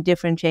live on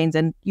different chains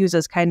and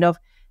users kind of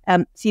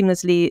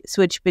seamlessly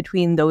switch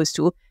between those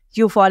two.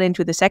 You fall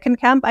into the second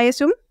camp, I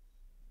assume?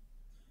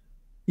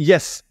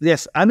 Yes.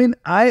 I mean,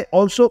 I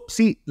also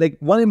see, like,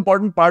 one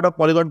important part of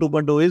Polygon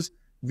 2.0 is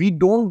we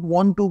don't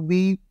want to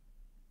be,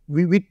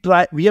 we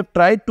have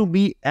tried to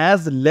be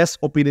as less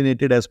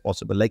opinionated as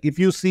possible. Like, if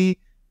you see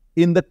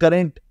in the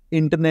current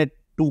internet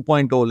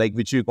 2.0, like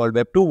which we call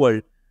Web 2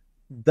 world,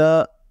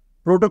 the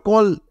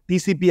protocol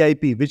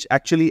TCP/IP, which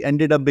actually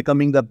ended up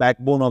becoming the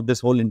backbone of this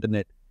whole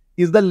internet,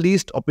 is the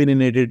least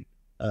opinionated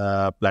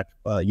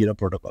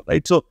protocol,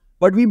 right? So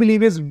what we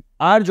believe is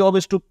our job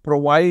is to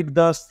provide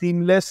the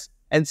seamless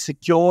and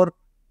secure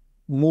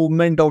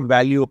movement of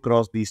value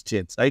across these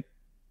chains, right?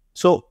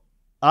 So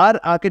our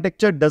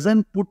architecture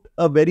doesn't put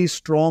a very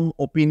strong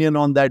opinion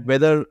on that,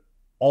 whether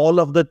all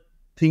of the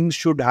things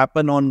should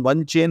happen on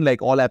one chain,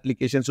 like all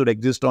applications should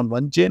exist on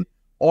one chain,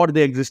 or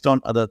they exist on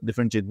other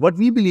different chains. What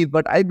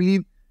I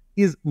believe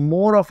is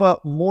more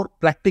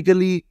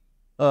practically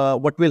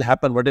what will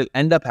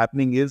end up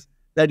happening is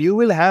that you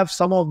will have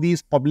some of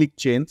these public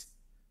chains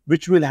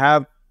which will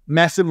have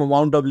massive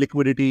amount of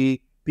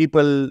liquidity,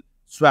 people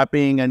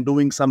swapping and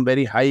doing some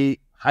very high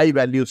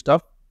value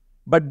stuff.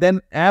 But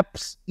then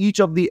each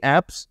of the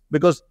apps,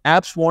 because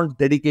apps want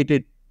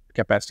dedicated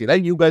capacity,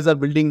 right? You guys are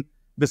building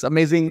this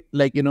amazing,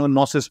 like,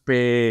 Gnosis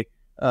Pay,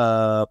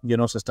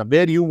 system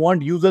where you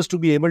want users to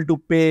be able to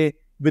pay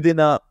within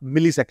a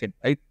millisecond,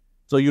 right?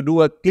 So you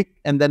do a click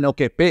and then,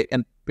 okay, pay,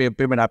 and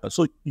payment happens.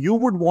 So you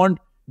would want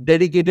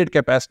dedicated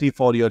capacity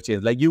for your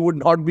chains. Like, you would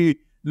not be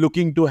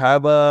looking to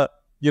have a,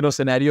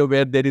 scenario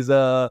where there is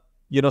a,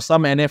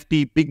 some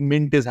NFT big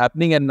mint is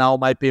happening and now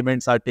my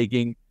payments are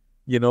taking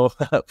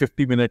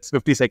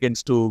 50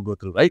 seconds to go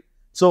through, right?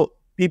 So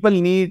people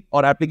need,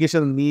 or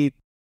applications need,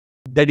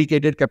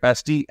 dedicated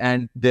capacity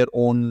and their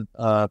own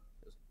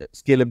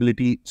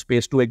scalability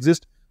space to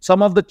exist.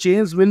 Some of the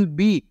chains will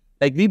be,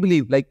 like, we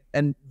believe, like,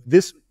 and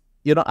this,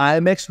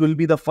 IMX will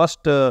be the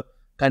first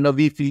kind of,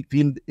 we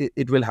feel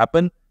it will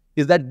happen,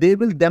 is that they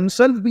will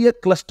themselves be a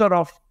cluster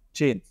of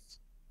chains,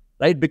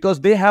 right?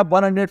 Because they have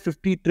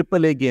 150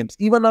 AAA games.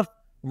 Even if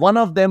one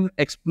of them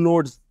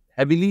explodes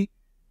heavily,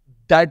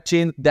 that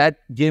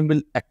game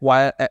will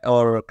acquire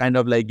or kind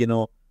of like,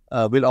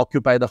 will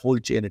occupy the whole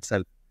chain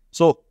itself.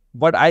 So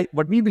what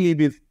we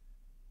believe is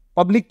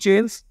public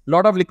chains,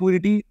 lot of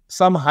liquidity,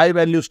 some high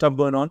value stuff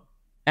going on.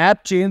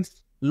 App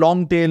chains,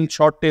 long tail,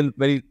 short tail,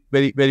 very,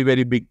 very, very,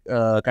 very big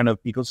kind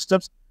of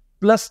ecosystems.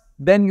 Plus,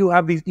 then you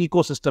have these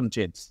ecosystem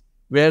chains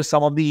where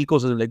some of the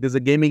ecosystem, like there's a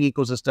gaming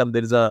ecosystem,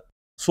 there is a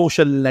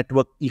social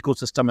network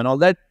ecosystem and all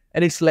that.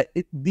 And it's like,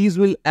 these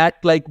will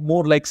act like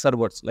more like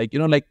servers. Like,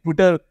 like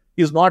Twitter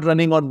is not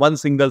running on one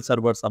single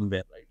server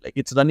somewhere, right? Like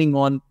it's running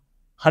on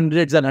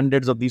hundreds and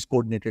hundreds of these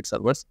coordinated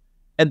servers.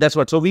 And that's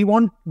what, so we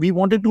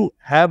wanted to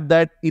have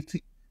that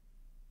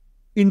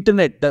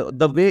internet,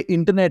 the way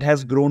internet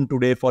has grown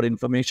today for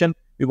information,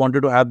 we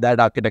wanted to have that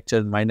architecture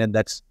in mind. And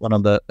that's one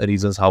of the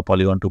reasons how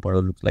Polygon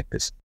 2.0 looks like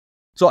this.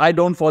 So I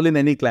don't fall in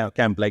any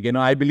camp. Like,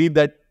 I believe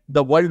that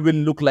the world will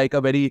look like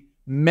a very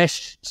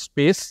mesh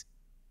space.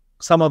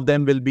 Some of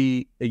them will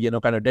be,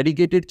 kind of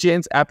dedicated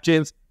chains, app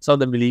chains. Some of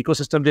them will be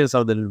ecosystem chains.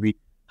 Some of them will be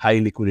high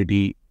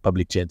liquidity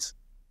public chains.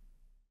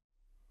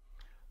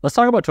 Let's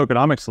talk about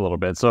tokenomics a little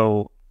bit.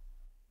 So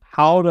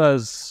how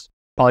does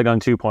Polygon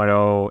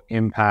 2.0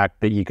 impact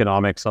the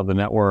economics of the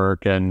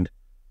network? And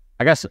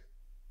I guess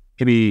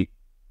maybe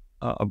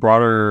a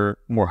broader,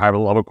 more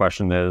high-level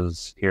question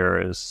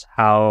is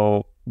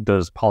how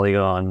does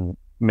Polygon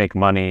make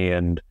money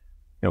and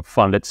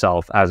fund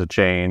itself as a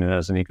chain and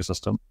as an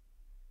ecosystem?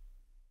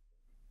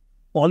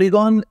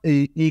 Polygon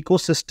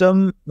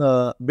ecosystem,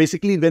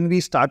 basically when we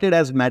started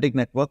as Matic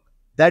Network,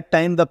 that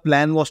time the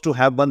plan was to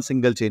have one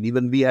single chain.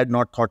 Even we had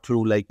not thought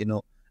through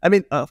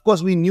of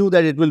course we knew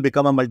that it will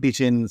become a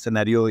multi-chain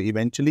scenario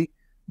eventually,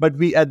 but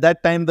at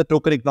that time the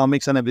token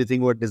economics and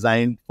everything were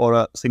designed for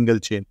a single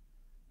chain.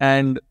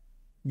 And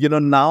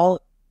now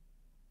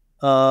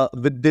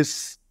with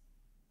this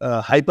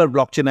hyper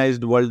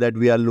blockchainized world that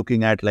we are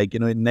looking at,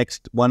 in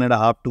next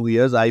 1.5 to 2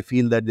 years, I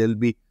feel that there will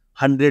be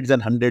hundreds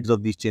and hundreds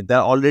of these chains. There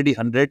are already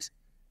hundreds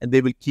and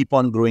they will keep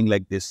on growing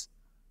like this.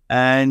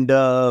 And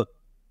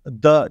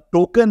the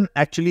token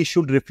actually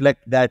should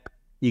reflect that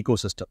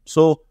ecosystem.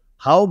 So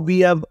how we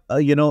have,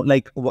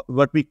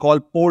 what we call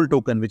pole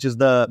token, which is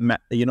the,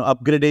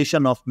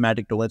 upgradation of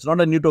Matic token. It's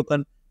not a new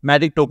token.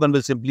 Matic token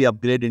will simply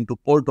upgrade into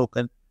pole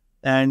token.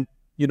 And,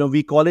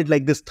 we call it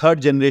like this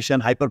third generation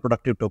hyper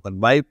productive token.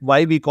 Why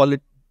we call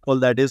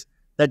that is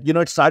that,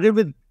 it started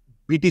with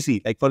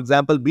BTC. Like, for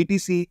example,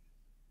 BTC,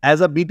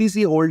 as a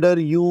BTC holder,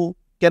 you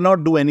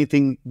cannot do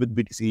anything with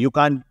BTC. You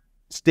can't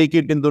stake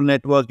it into the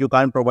network. You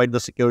can't provide the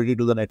security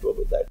to the network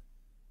with that.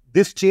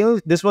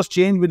 This was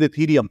changed with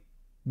Ethereum,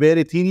 where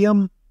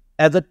Ethereum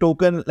as a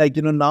token,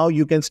 now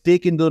you can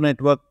stake into the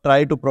network,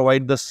 try to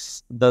provide the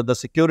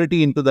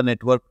security into the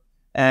network,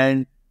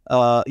 and,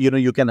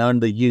 you can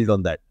earn the yield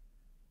on that.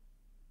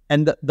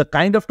 And the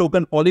kind of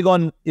token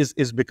Polygon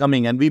is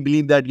becoming, and we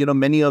believe that,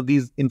 many of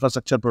these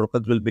infrastructure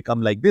protocols will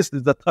become like this. This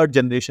is the third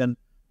generation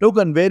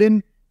token,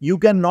 wherein you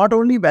can not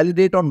only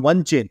validate on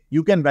one chain,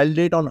 you can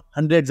validate on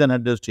hundreds and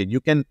hundreds of chains. You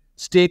can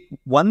stake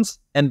once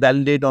and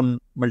validate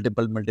on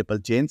multiple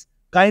chains.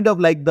 Kind of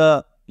like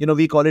the,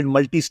 we call it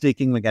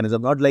multi-staking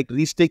mechanism, not like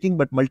restaking,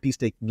 but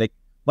multi-staking. Like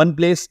one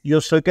place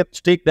you're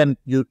staked, then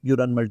you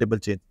run multiple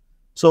chains.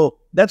 So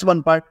that's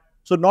one part.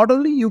 So not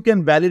only you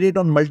can validate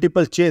on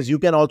multiple chains, you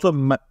can also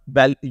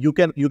you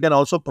can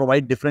also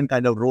provide different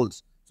kind of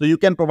roles. So you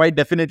can provide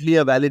definitely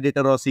a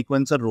validator or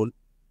sequencer role,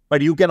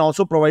 but you can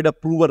also provide a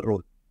prover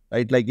role,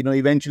 right? Like,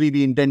 eventually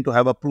we intend to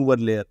have a prover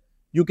layer.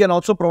 You can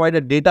also provide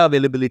a data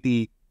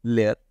availability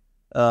layer,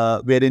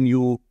 wherein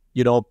you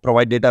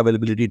provide data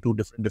availability to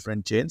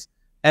different chains.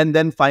 And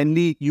then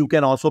finally, you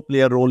can also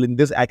play a role in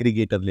this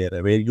aggregator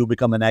layer, where you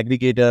become an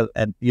aggregator,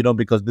 and,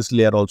 because this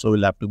layer also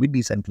will have to be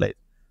decentralized.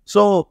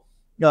 So,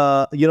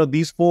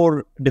 these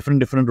 4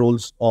 different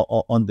roles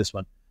on this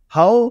one.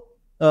 How,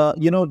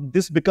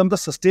 this becomes a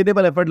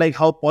sustainable effort, like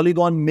how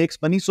Polygon makes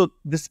money. So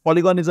this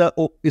Polygon is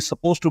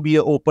supposed to be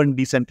an open,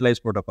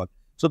 decentralized protocol.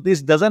 So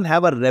this doesn't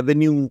have a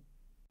revenue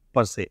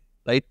per se,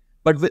 right?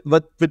 But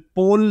with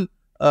Pole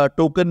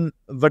token,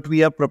 what we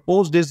have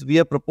proposed is, we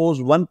have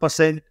proposed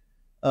 1%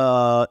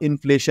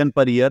 inflation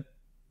per year,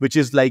 which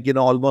is like,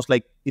 almost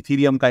like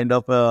Ethereum kind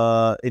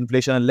of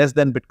inflation, and less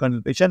than Bitcoin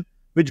inflation,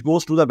 which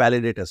goes to the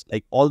validators.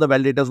 Like all the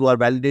validators who are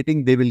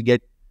validating, they will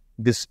get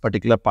this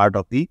particular part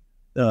of the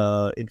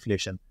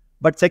inflation.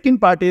 But second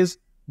part is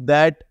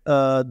that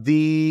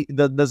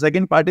the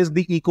second part is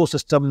the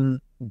ecosystem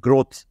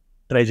growth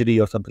treasury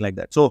or something like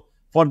that. So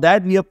for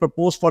that, we have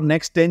proposed for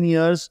next 10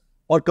 years,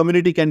 or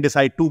community can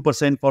decide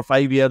 2% for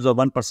 5 years or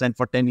 1%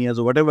 for 10 years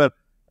or whatever.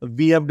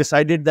 We have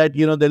decided that,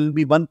 there will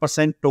be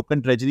 1%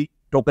 token treasury,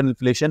 token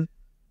inflation,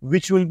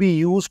 which will be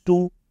used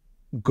to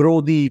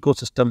grow the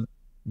ecosystem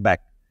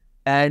back.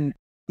 And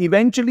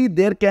eventually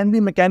there can be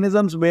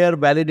mechanisms where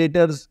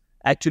validators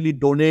actually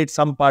donate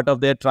some part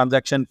of their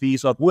transaction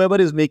fees, or whoever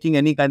is making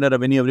any kind of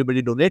revenue,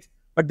 everybody donates.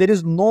 But there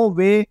is no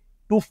way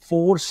to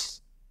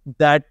force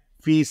that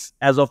fees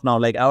as of now.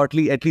 Like at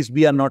least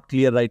we are not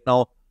clear right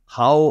now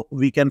how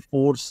we can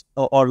force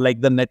or like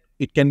the net,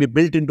 it can be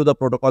built into the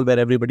protocol where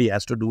everybody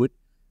has to do it.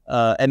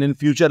 And in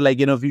future, like,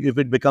 if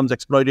it becomes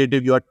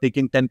exploitative, you are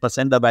taking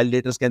 10%, the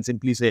validators can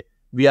simply say,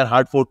 we are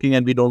hard forking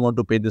and we don't want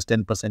to pay this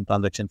 10%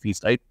 transaction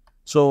fees, right?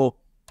 So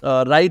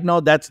right now,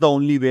 that's the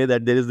only way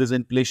that there is this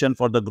inflation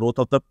for the growth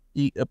of the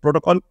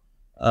protocol.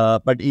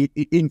 But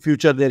in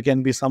future, there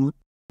can be some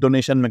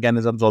donation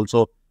mechanisms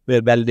also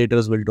where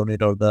validators will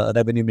donate or the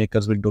revenue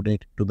makers will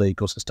donate to the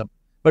ecosystem.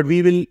 But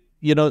we will,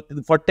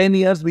 for 10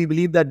 years, we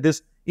believe that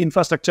this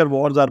infrastructure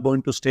wars are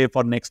going to stay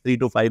for next 3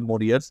 to 5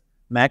 more years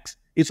max.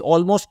 It's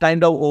almost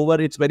kind of over.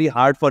 It's very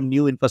hard for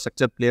new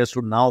infrastructure players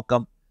to now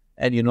come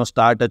and,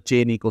 start a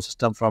chain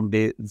ecosystem from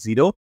day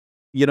zero.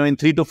 In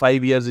 3 to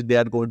 5 years, they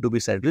are going to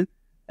be settled.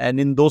 And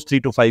in those 3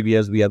 to 5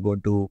 years, we are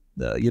going to,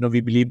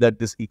 we believe that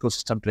this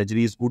ecosystem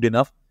treasury is good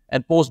enough.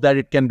 And post that,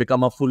 it can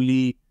become a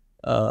fully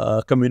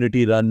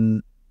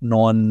community-run,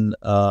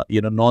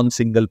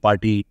 non-single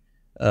party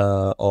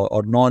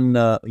or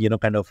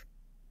kind of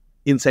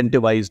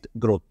incentivized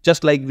growth.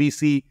 Just like we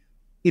see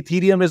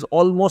Ethereum is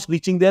almost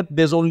reaching there.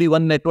 There's only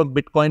one network,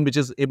 Bitcoin, which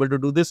is able to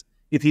do this.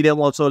 Ethereum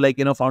also,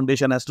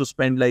 foundation has to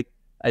spend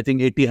I think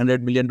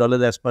 $80-100 million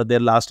as per their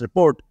last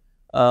report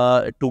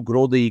to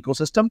grow the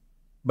ecosystem.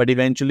 But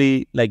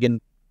eventually, in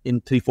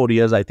 3-4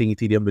 years, I think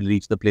Ethereum will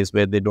reach the place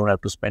where they don't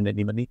have to spend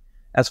any money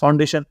as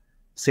foundation.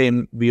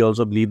 Same, we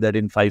also believe that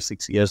in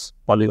 5-6 years,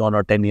 Polygon,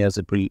 or 10 years,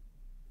 it will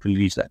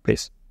reach that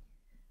place.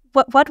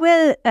 What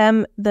will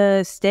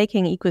the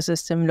staking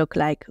ecosystem look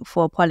like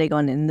for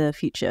Polygon in the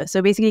future?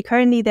 So basically,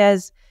 currently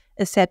there's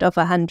a set of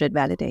 100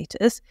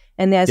 validators,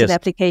 and there's an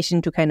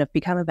application to kind of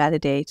become a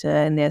validator,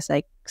 and there's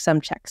some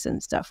checks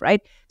and stuff,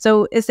 right?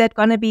 So is that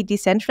going to be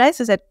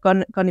decentralized? Is that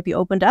going to be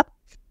opened up?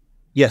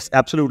 Yes,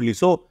 absolutely.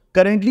 So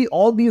currently,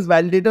 all these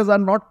validators are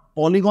not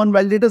Polygon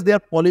validators; they are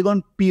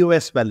Polygon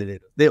POS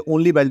validators. They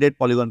only validate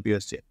Polygon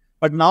POS chain.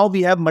 But now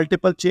we have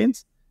multiple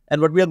chains. And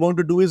what we are going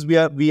to do is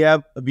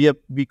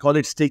we call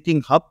it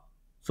staking hub.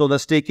 So the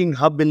staking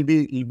hub will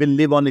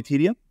live on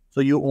Ethereum.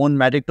 So you own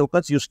Matic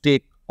tokens, you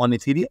stake on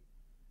Ethereum.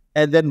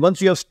 And then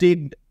once you have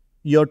staked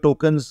your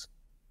tokens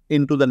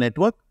into the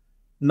network,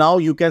 now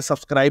you can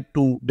subscribe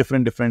to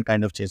different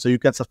kind of chains. So you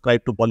can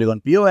subscribe to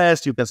Polygon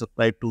POS, you can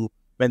subscribe to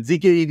when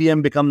ZK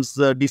EVM becomes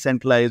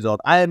decentralized, or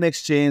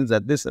IMX chains,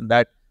 and this and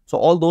that. So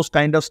all those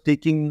kind of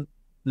staking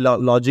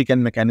logic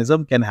and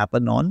mechanism can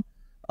happen on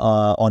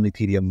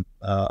Ethereum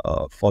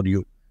for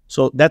you.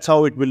 So that's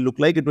how it will look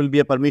like. It will be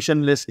a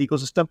permissionless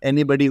ecosystem.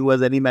 Anybody who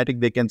has any Matic,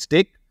 they can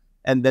stake,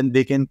 and then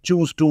they can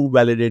choose to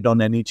validate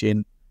on any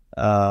chain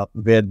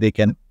where they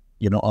can,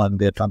 earn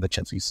their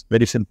transaction fees.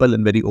 Very simple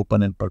and very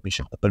open and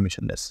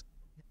permissionless.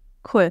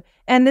 Cool.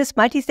 And this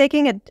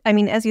multi-staking,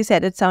 as you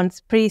said, it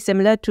sounds pretty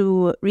similar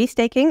to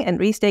restaking, and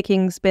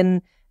restaking's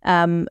been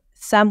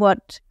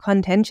somewhat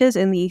contentious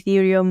in the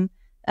Ethereum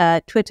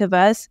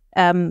Twitterverse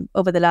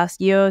over the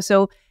last year or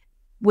so,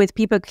 with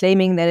people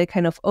claiming that it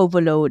kind of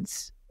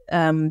overloads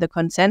the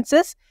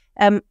consensus.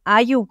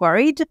 Are you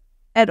worried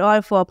at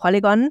all for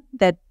Polygon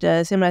that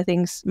similar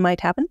things might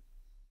happen?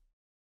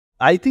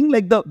 I think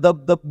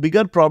the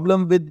bigger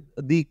problem with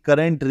the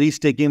current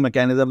restaking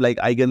mechanism like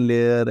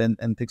EigenLayer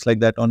and things like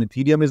that on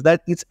Ethereum is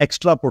that it's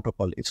extra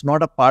protocol. It's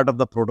not a part of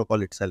the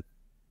protocol itself,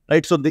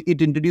 right? So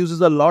it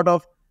introduces a lot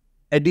of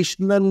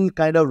additional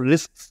kind of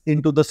risks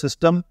into the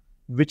system,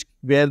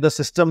 where the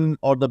system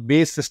or the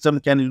base system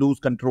can lose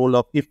control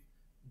of. If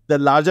the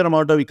larger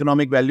amount of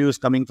economic value is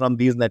coming from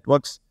these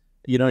networks,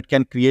 it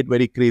can create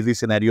very crazy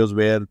scenarios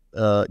where,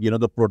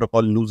 the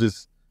protocol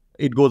loses,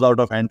 it goes out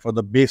of hand for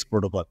the base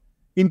protocol.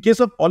 In case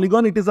of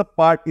Polygon,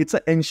 it's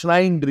an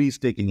enshrined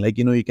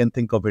restaking, you can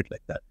think of it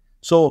like that.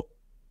 So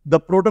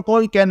the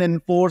protocol can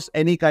enforce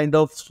any kind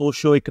of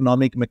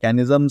socio-economic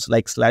mechanisms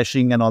like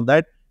slashing and all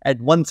that at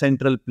one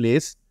central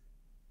place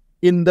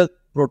in the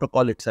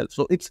protocol itself.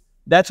 So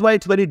that's why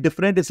it's very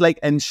different. It's like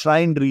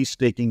enshrined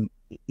restaking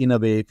in a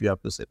way, if you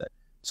have to say that.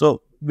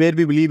 So where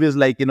we believe is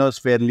it's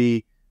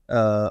fairly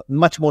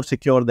much more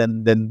secure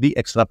than the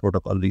extra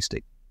protocol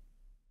restake.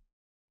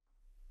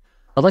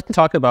 I'd like to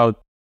talk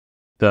about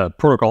the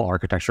protocol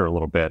architecture a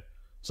little bit.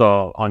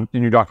 So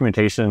in your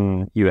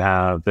documentation, you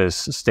have this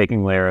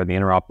staking layer, the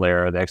interop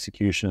layer, the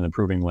execution and the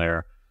proving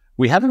layer.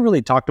 We haven't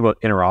really talked about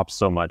interop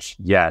so much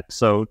yet.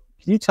 So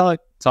can you tell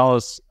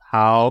us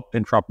how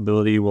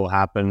interoperability will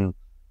happen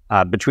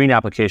between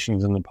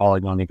applications in the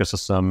Polygon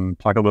ecosystem?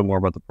 Talk a little bit more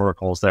about the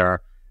protocols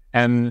there.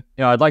 And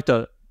I'd like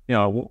to,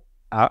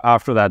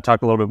 after that,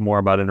 talk a little bit more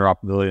about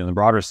interoperability in the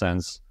broader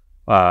sense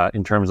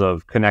in terms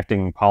of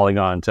connecting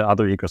Polygon to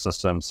other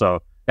ecosystems. So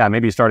yeah,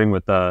 maybe starting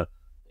with the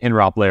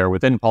interop layer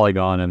within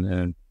Polygon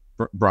and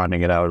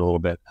broadening it out a little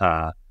bit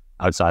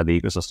outside the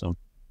ecosystem.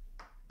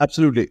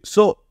 Absolutely.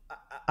 So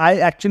I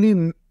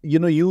actually,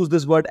 use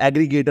this word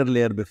aggregator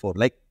layer before.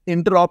 Like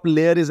interop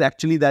layer is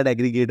actually that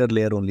aggregator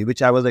layer only,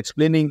 which I was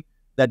explaining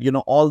that,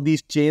 all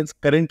these chains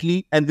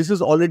currently, and this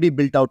is already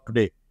built out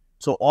today.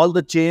 So all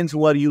the chains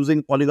who are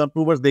using Polygon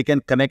provers, they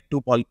can connect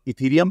to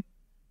Ethereum,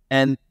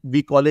 and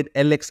we call it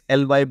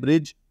LXLY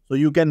bridge. So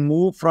you can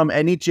move from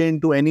any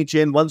chain to any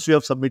chain once you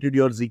have submitted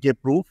your ZK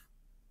proof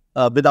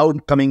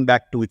without coming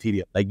back to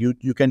Ethereum. Like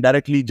you can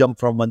directly jump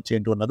from one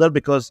chain to another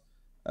because,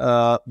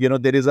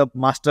 there is a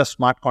master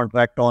smart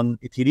contract on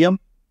Ethereum,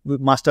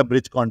 master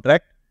bridge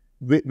contract,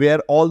 where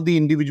all the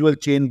individual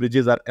chain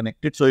bridges are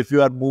connected. So if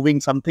you are moving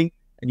something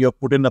and you have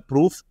put in a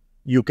proof,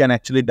 you can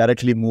actually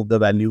directly move the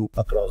value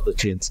across the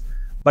chains.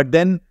 But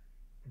then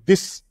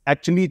this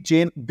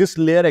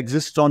layer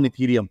exists on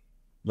Ethereum,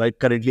 right?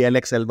 Currently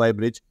LXLY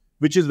bridge,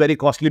 which is very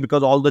costly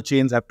because all the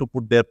chains have to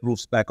put their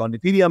proofs back on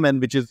Ethereum,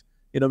 and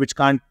which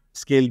can't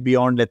scale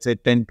beyond, let's say,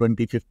 10,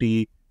 20,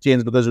 50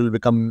 chains because it will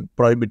become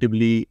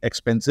prohibitively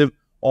expensive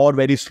or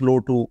very slow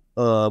to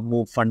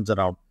move funds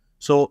around.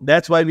 So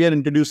that's why we are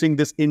introducing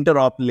this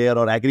interop layer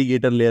or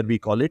aggregator layer, we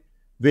call it,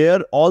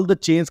 where all the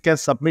chains can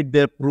submit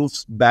their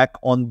proofs back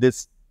on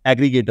this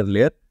aggregator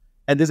layer.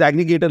 And this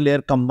aggregator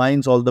layer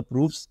combines all the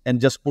proofs and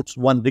just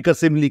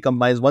recursively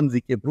combines one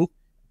ZK proof,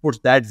 puts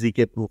that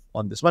ZK proof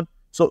on this one.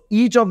 So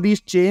each of these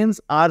chains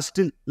are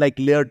still like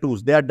layer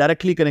 2s. They are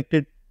directly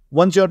connected.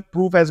 Once your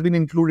proof has been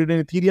included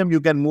in Ethereum,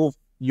 you can move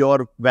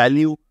your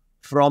value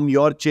from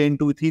your chain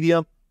to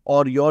Ethereum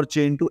or your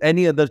chain to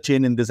any other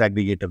chain in this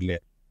aggregator layer,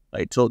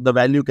 right? So the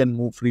value can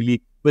move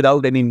freely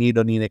without any need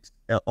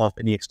of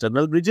any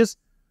external bridges.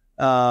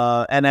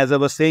 And as I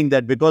was saying,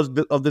 that because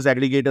of this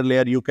aggregator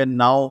layer, you can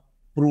now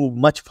prove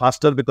much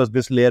faster because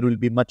this layer will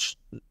be much,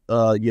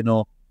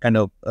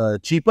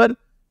 cheaper.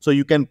 So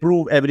you can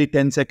prove every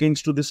 10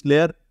 seconds to this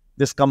layer.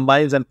 This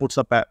combines and puts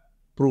a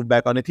proof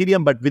back on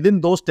Ethereum. But within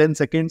those 10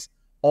 seconds,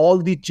 all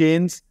the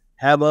chains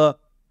have a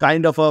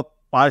kind of a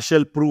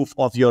partial proof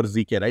of your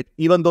ZK, right?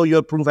 Even though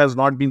your proof has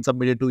not been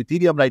submitted to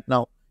Ethereum right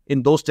now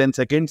in those 10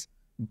 seconds,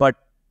 but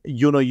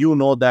you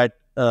know that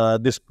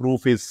this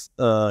proof is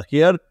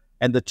here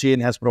and the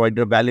chain has provided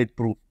a valid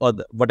proof or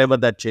whatever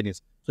that chain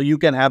is. So you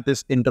can have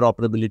this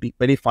interoperability,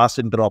 very fast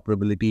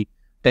interoperability,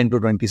 10 to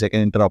 20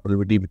 second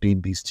interoperability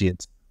between these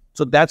chains.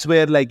 So that's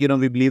where, we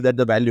believe that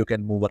the value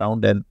can move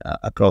around and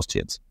across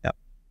chains. Yeah.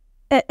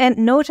 And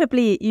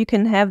notably, you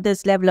can have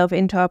this level of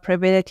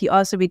interoperability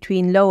also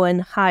between low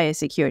and high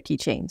security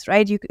chains,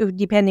 right?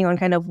 Depending on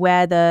kind of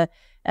where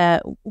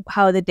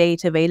how the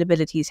data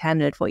availability is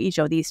handled for each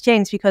of these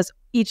chains, because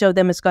each of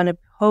them is going to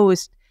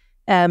host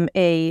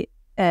a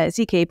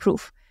ZK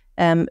proof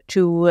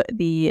to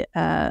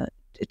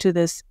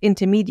this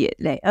intermediate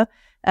layer.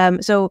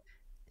 So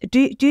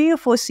do you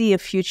foresee a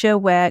future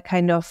where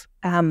kind of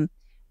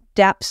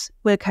dApps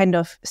will kind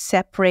of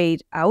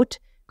separate out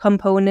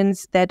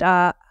components that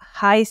are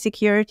high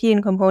security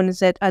and components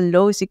that are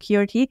low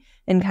security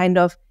and kind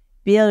of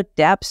build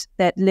dApps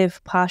that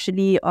live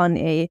partially on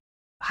a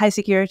high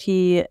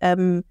security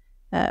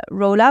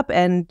rollup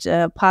and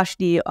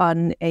partially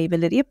on a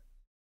Validium?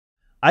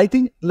 I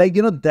think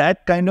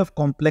that kind of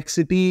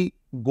complexity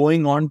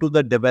going on to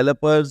the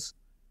developers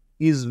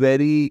is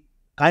very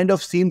kind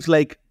of seems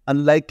like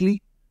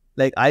unlikely.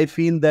 Like I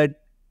feel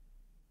that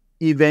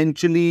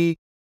eventually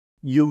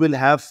you will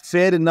have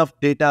fair enough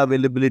data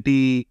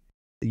availability,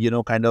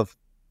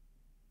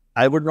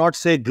 I would not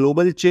say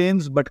global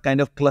chains, but kind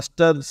of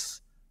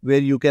clusters where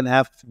you can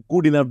have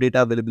good enough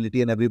data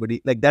availability and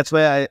everybody. Like that's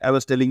why I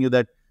was telling you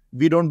that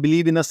we don't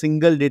believe in a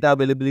single data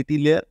availability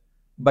layer,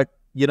 but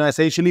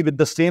essentially with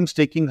the same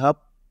staking hub,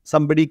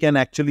 somebody can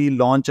actually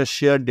launch a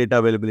shared data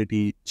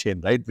availability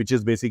chain, right? Which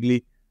is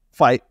basically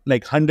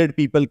 100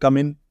 people come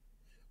in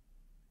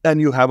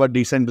and you have a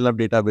decent enough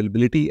data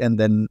availability and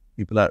then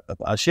people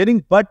are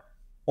sharing. But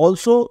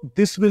also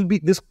this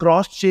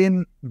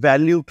cross-chain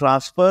value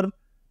transfer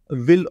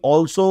will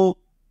also,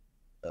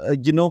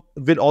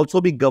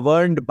 be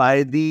governed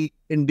by the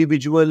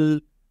individual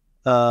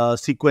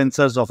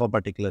sequencers of a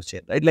particular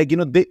chain, right?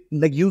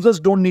 Users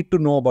don't need to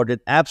know about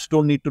it. Apps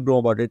don't need to know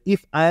about it.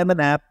 If I am an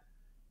app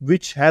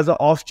which has an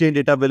off-chain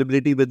data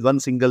availability with one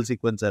single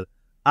sequencer,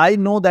 I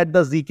know that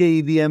the ZK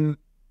EVM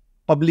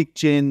public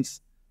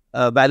chains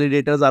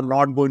validators are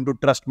not going to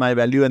trust my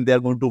value and they are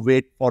going to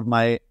wait for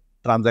my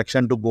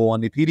transaction to go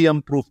on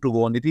Ethereum, proof to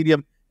go on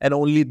Ethereum, and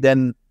only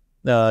then,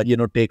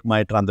 take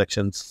my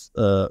transactions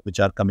which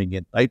are coming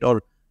in, right?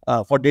 Or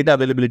for data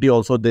availability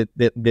also, there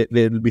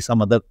will be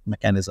some other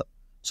mechanism.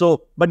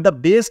 So, but the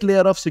base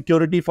layer of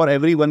security for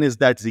everyone is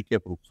that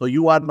ZK proof. So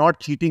you are not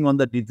cheating on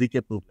the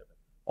ZK proof level.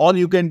 All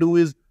you can do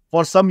is,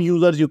 for some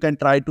users, you can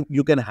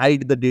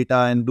hide the data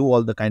and do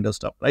all the kind of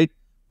stuff, right?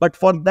 But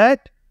for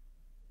that,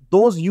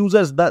 those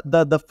users,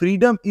 the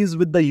freedom is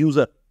with the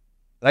user,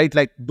 right?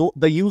 Like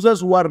the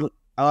users who are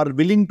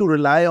willing to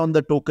rely on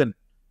the token,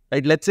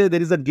 right? Let's say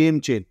there is a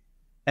game chain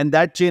and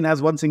that chain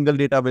has one single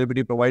data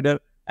availability provider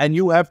and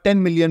you have $10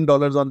 million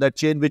on that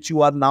chain, which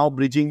you are now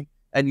bridging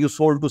and you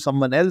sold to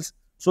someone else.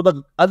 So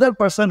the other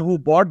person who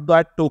bought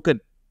that token,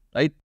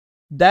 right?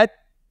 That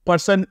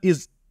person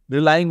is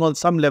relying on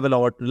some level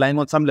of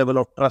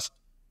trust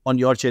on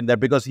your chain,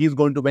 that because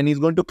when he's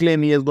going to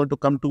claim, he is going to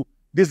come to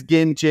this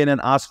game chain and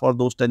ask for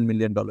those $10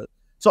 million.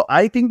 So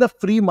I think the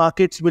free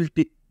markets will,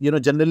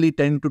 generally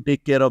tend to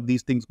take care of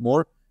these things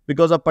more,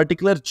 because a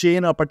particular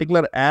chain, a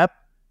particular app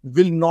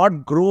will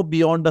not grow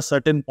beyond a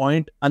certain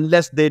point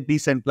unless they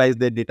decentralize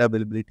their data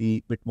availability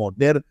a bit more.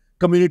 Their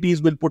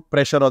communities will put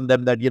pressure on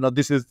them that,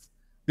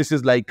 this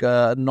is like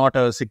not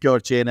a secure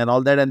chain and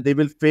all that, and they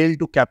will fail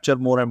to capture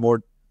more and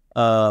more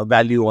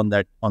value on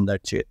that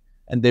chain,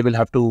 and they will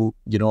have to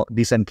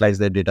decentralize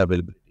their data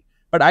availability.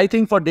 But I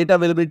think for data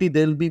availability,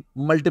 there will be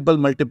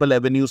multiple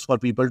avenues for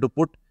people to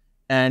put,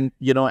 and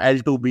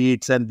L2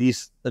 beats and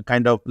these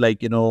kind of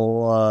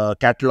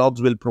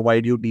catalogs will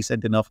provide you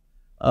decent enough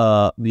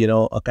a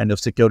kind of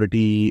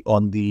security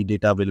on the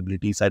data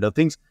availability side of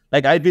things.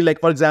 Like I feel like,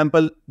 for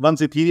example,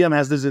 once Ethereum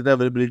has this data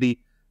availability,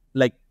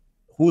 like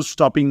who's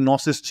stopping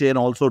Gnosis chain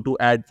also to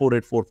add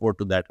 4844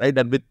 to that, right?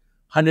 And with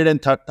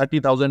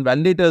 130,000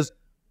 validators,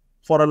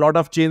 for a lot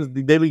of chains,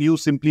 they will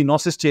use simply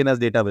Gnosis chain as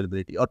data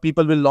availability, or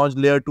people will launch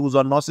layer 2s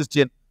on Gnosis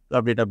chain to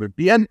have data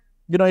availability. And,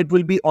 it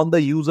will be on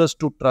the users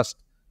to trust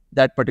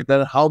that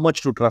particular, how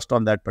much to trust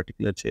on that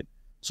particular chain.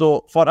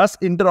 So for us,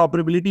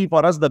 interoperability,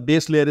 for us, the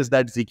base layer is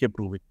that ZK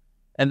proving.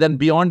 And then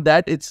beyond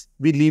that,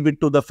 we leave it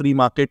to the free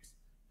markets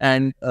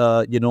and,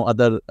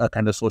 other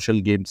kind of social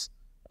games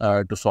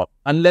to solve.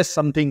 Unless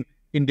something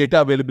in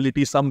data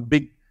availability, some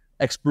big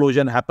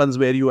explosion happens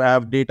where you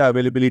have data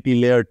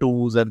availability layer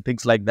 2s and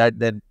things like that,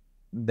 then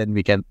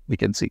we can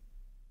see.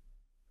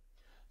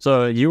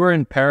 So you were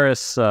in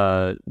Paris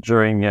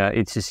during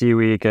HCC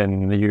week,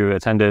 and you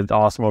attended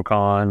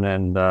OsmoCon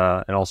and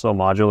also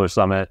Modular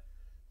Summit.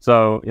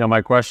 So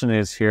my question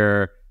is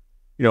here,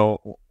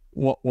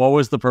 what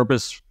was the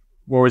purpose?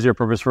 What was your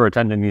purpose for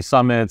attending these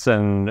summits?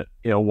 And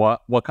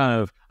what kind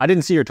of? I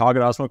didn't see your talk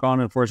at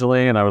OsmoCon,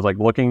 unfortunately, and I was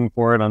looking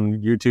for it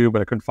on YouTube,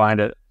 but I couldn't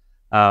find it.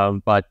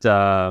 I'm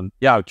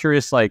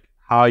curious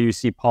how you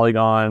see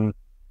Polygon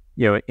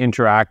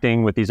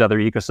interacting with these other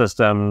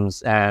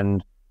ecosystems,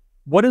 and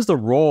what is the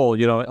role,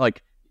 Polygon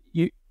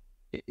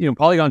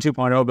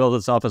 2.0 builds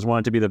itself as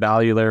wanting to be the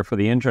value layer for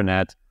the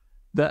intranet.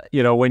 That,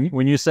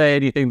 when you say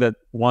anything that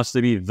wants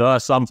to be the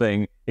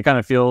something, it kind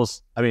of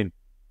feels, to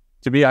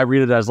me, I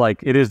read it as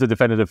it is the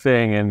definitive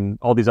thing, and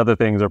all these other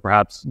things are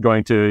perhaps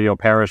going to,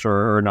 perish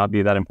or not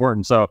be that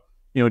important. So,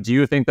 do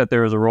you think that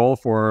there is a role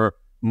for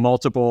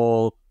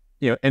multiple,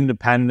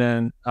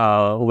 independent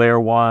layer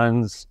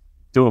ones,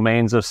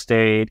 domains of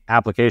state,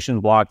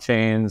 application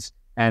blockchains,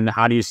 and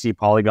how do you see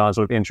Polygon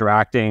sort of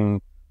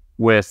interacting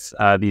with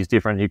these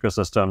different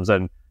ecosystems?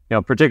 And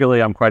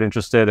particularly, I'm quite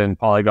interested in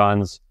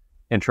Polygon's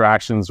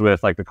interactions with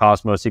the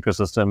Cosmos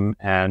ecosystem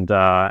and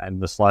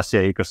the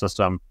Celestia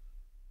ecosystem.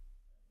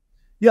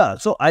 Yeah,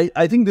 so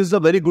I think this is a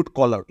very good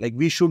call out.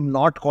 We should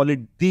not call it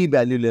the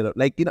value layer.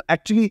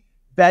 Actually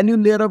value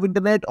layer of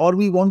internet, or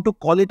we want to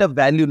call it a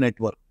value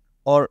network.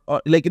 Or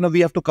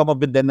we have to come up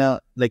with then a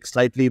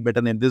slightly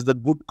better name. This is the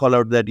good call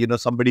out that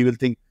somebody will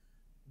think.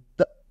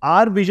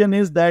 Our vision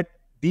is that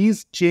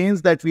these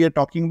chains that we are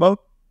talking about,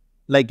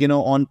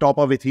 on top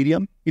of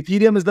Ethereum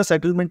is the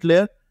settlement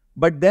layer.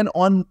 But then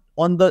on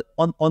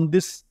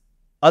this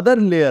other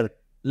layer,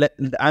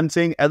 I'm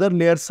saying other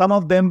layers, some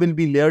of them will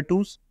be layer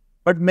 2s,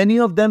 but many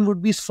of them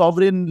would be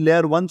sovereign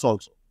layer 1s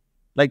also.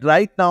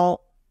 Right now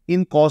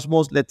in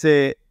Cosmos, let's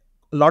say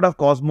a lot of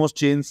Cosmos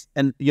chains,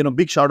 and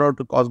big shout out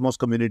to Cosmos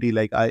community.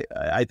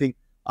 I think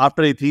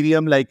after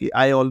Ethereum,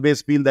 I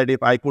always feel that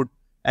if I could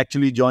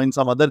actually join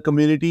some other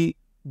community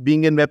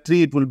being in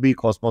Web3, it will be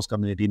Cosmos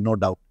community, no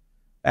doubt.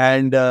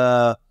 And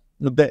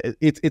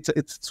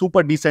it's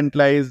super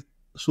decentralized,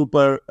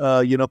 super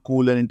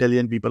cool and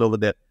intelligent people over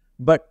there.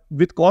 But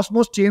with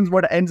Cosmos chains,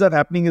 what ends up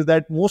happening is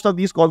that most of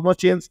these Cosmos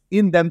chains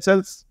in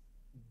themselves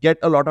get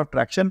a lot of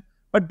traction,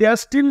 but they are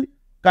still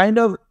kind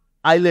of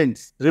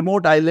islands,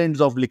 remote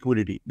islands of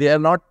liquidity. They are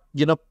not,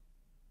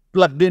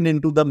 plugged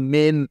into the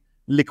main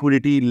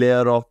liquidity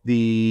layer of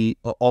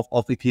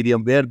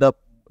Ethereum, where the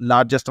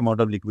largest amount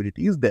of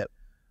liquidity is there.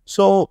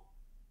 So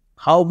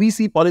how we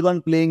see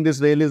Polygon playing this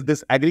role is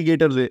this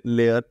aggregator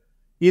layer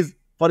is,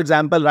 for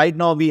example, right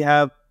now we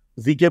have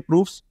ZK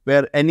proofs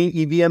where any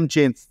EVM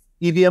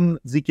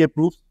ZK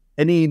proofs,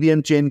 any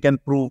EVM chain can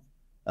prove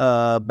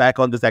back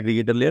on this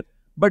aggregator layer.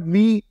 But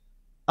we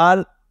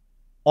are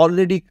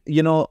already,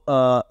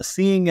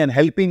 seeing and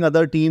helping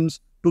other teams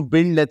to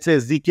build, let's say,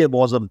 ZK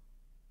WASM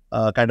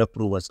kind of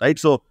provers, right?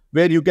 So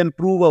where you can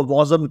prove a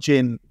WASM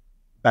chain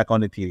back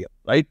on Ethereum,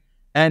 right?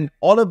 And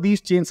all of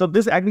these chains, so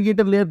this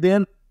aggregator layer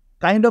there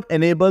kind of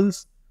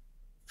enables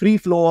free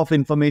flow of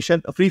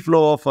information, a free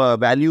flow of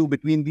value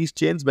between these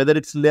chains, whether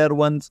it's layer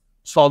 1s,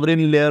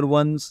 sovereign layer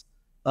 1s,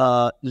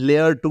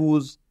 layer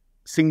 2s,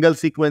 single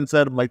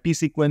sequencer,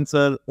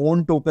 multi-sequencer,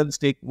 own token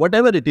stake,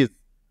 whatever it is.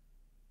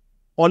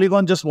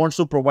 Polygon just wants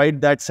to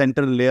provide that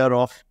central layer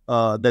of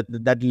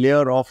that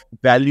layer of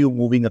value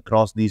moving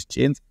across these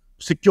chains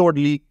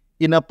securely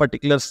in a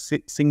particular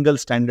single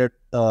standard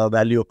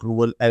value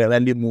approval,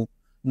 value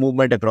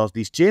movement across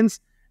these chains.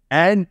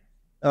 And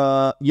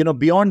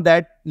beyond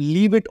that,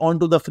 leave it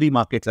onto the free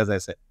markets, as I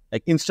said.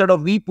 Instead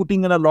of we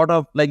putting in a lot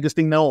of this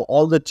thing now,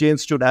 all the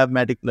chains should have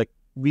Matic.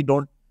 We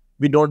don't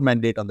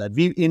mandate on that.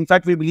 In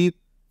fact, we believe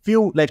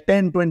few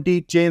 10,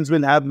 20 chains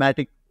will have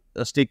Matic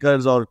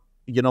stickers, or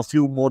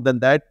few more than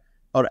that.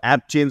 or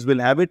app chains will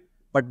have it,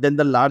 but then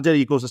the larger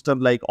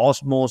ecosystem like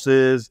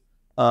Osmosis,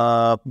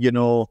 a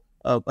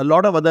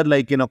lot of other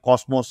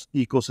Cosmos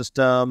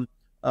ecosystem,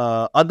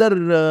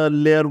 other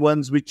layer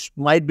ones which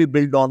might be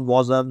built on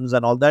WASMs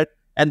and all that.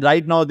 And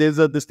right now there's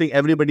this thing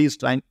everybody is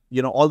trying,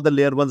 all the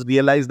layer ones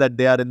realize that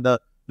they are in the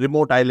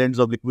remote islands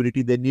of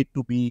liquidity. They need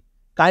to be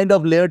kind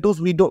of layer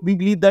twos. We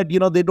believe that,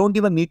 they don't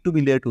even need to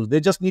be layer twos. They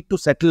just need to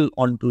settle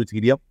onto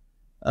Ethereum.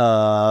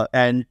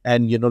 And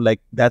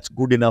that's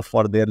good enough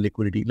for their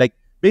liquidity. Like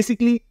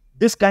basically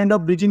this kind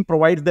of bridging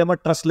provides them a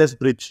trustless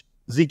bridge,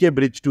 ZK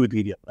bridge to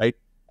Ethereum, right?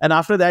 And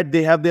after that,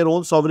 they have their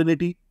own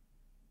sovereignty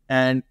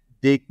and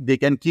they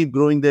can keep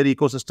growing their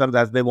ecosystems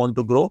as they want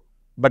to grow,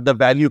 but the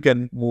value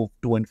can move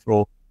to and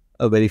fro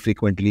very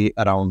frequently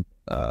around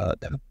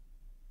them.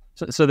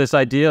 So this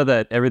idea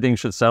that everything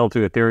should settle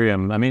to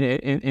Ethereum, I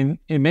mean,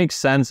 it makes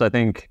sense, I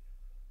think,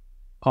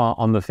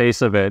 on the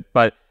face of it.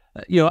 But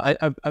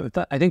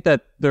I think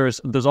that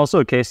there's also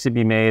a case to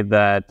be made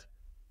that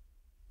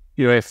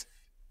if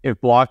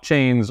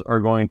blockchains are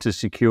going to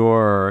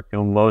secure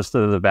most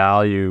of the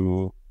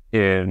value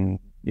in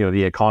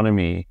the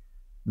economy,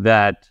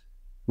 that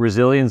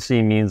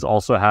resiliency means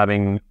also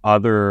having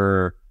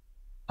other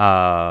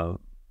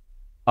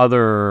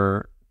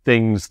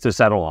things to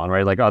settle on,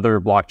 right? Like other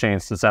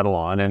blockchains to settle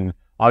on. And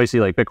obviously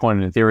like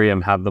Bitcoin and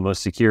Ethereum have the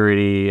most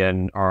security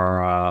and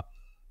are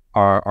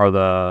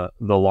the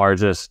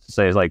largest,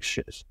 say, like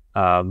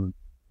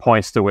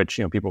points to which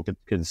people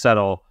could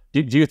settle.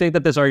 Do you think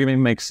that this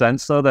argument makes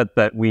sense though,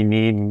 that we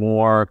need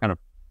more kind of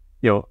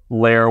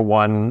layer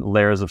one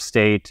layers of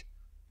state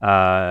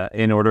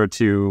in order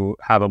to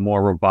have a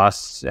more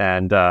robust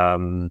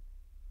and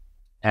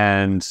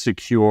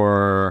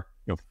secure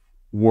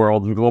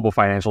global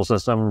financial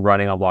system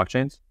running on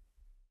blockchains?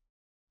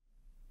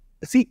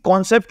 See,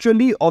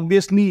 conceptually,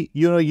 obviously,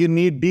 you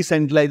need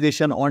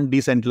decentralization on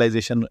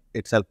decentralization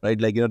itself, right?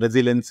 Like,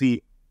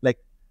 resiliency. Like,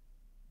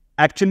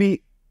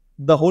 actually,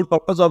 the whole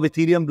purpose of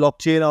Ethereum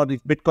blockchain or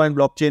Bitcoin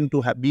blockchain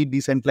to be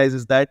decentralized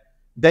is that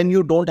then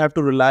you don't have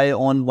to rely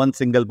on one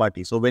single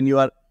party. So when you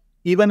are,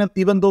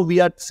 even though we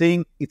are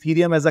saying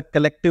Ethereum as a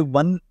collective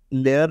one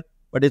layer,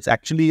 but it's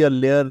actually a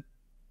layer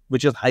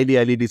which is highly,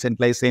 highly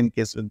decentralized, same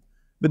case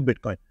with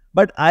Bitcoin.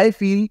 But I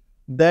feel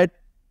that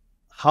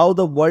how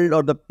the world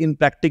or in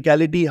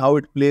practicality, how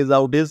it plays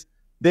out is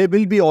there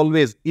will be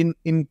always in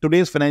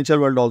today's financial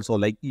world also,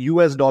 like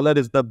US dollar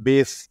is the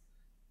base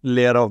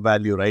layer of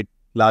value, right?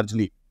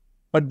 Largely.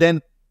 But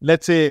then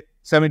let's say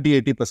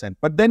 70-80%.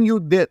 But then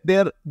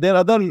there are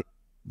other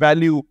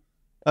value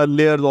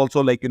layers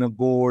also, like,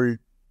 gold,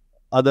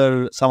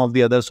 some of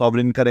the other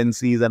sovereign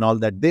currencies and all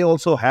that. They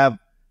also have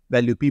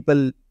value.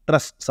 People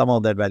trust some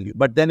of that value.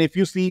 But then if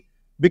you see,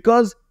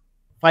 because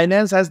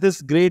finance has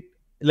this great,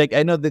 like,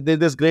 I know there's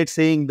this great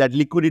saying that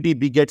liquidity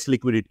begets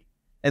liquidity.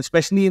 And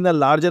especially in a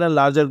larger and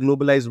larger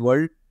globalized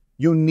world,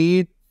 you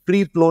need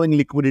free-flowing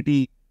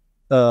liquidity,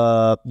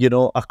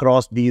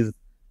 across these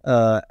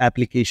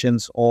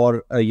applications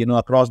or,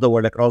 across the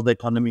world, across the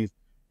economies.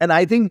 And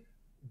I think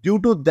due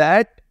to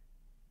that,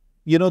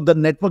 the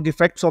network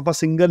effects of a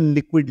single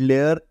liquid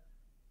layer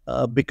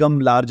become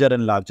larger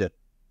and larger.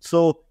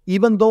 So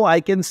even though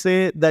I can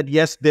say that,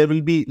 yes, there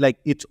will be, like,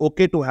 it's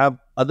okay to have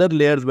other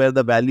layers where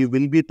the value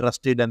will be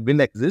trusted and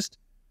will exist,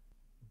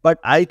 but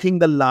I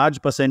think the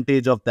large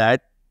percentage of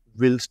that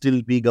will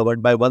still be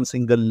governed by one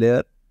single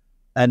layer,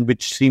 and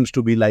which seems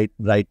to be like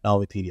right now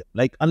Ethereum.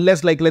 Like,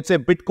 unless, like, let's say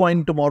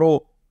Bitcoin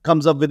tomorrow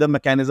comes up with a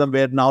mechanism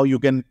where now you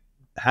can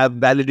have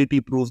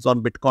validity proofs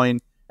on Bitcoin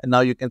and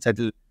now you can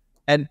settle.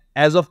 And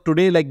as of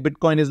today, like,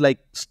 Bitcoin is like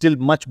still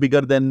much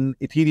bigger than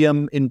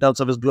Ethereum in terms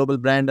of its global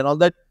brand and all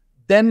that.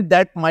 Then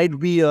that might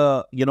be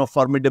a,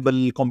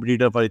 formidable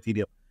competitor for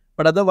Ethereum.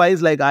 But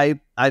otherwise, like, I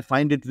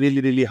find it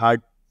really, really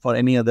hard for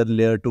any other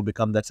layer to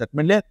become that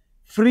settlement layer.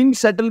 Fringe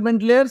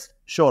settlement layers,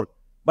 sure.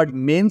 But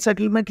main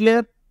settlement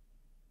layer,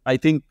 I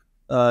think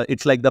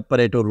it's like the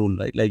Pareto rule,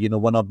 right? Like,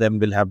 one of them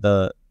will have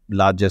the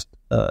largest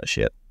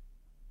share,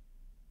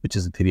 which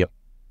is Ethereum.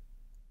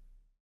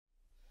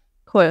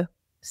 Cool.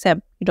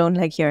 Seb, you don't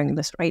like hearing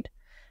this, right?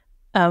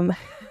 No,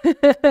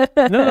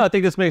 I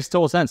think this makes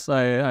total sense.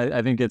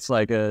 I think it's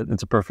like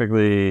it's a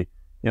perfectly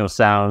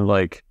sound,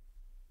 like,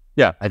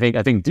 yeah. I think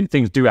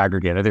things do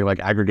aggregate. I think like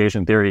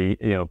aggregation theory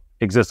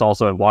exists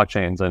also in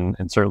blockchains,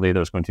 and certainly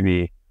there's going to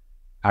be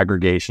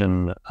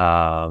aggregation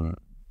to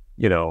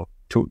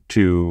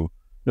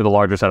the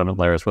larger settlement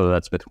layers, whether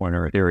that's Bitcoin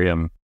or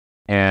Ethereum,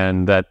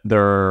 and that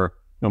they're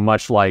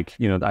much like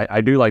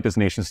I do like this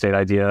nation state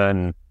idea,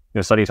 and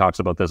study talks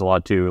about this a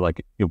lot too,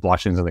 like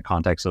blockchains in the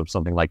context of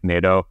something like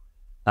NATO.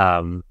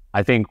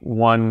 I think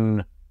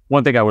one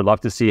thing I would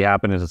love to see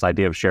happen is this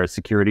idea of shared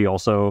security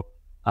also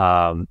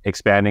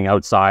expanding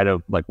outside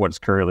of like what's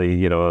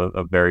currently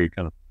a very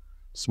kind of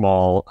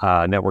small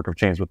network of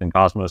chains within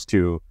Cosmos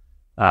to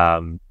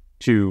different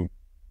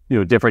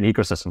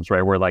ecosystems,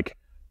 right? Where like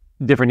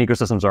different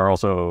ecosystems are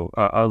also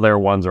layer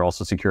ones are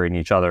also securing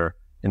each other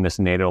in this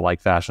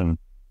NATO-like fashion.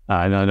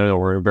 And I know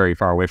we're very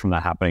far away from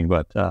that happening,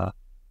 but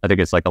I think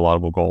it's like a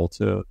laudable goal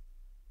to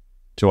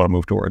want to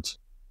move towards.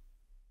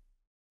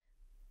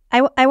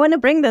 I want to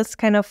bring this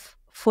kind of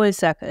full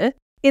circle.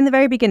 In the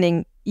very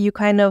beginning, you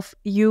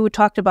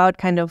talked about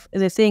kind of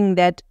the thing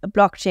that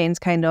blockchains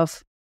kind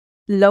of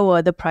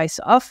lower the price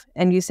of,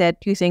 and you said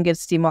you think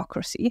it's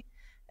democracy.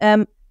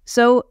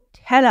 So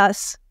tell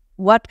us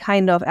what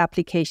kind of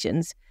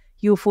applications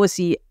you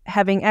foresee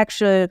having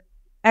actual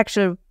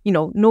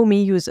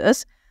normie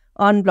users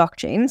on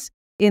blockchains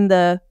in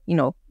the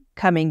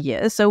coming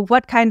years. So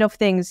what kind of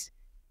things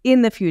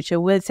in the future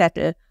will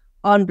settle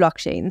on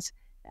blockchains,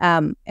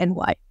 and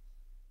why?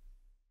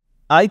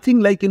 I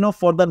think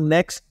for the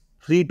next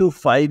 3 to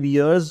 5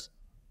 years,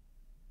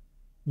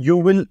 you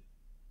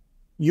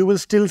will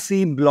still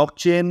see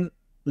blockchain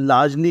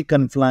largely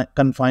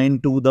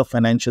confined to the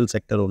financial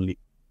sector only.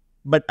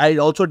 But I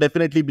also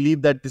definitely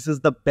believe that this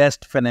is the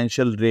best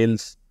financial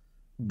rails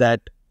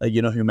that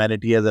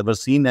humanity has ever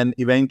seen, and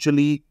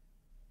eventually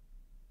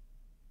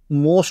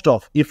most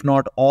of, if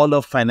not all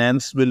of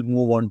finance will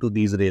move on to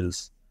these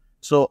rails.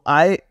 So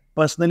I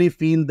personally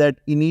feel that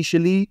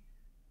initially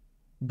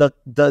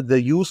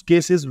the use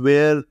cases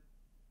where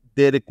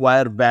they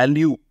require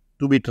value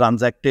to be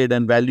transacted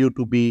and value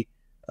to be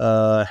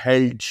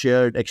held,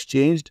 shared,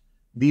 exchanged,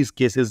 these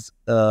cases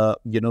will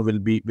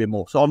be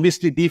more. So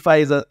obviously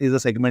DeFi is a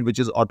segment which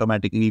is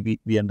automatically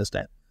we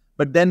understand.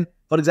 But then,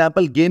 for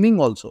example, gaming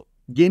also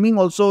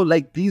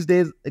like these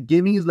days,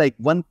 gaming is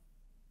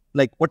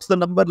what's the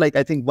number?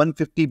 I think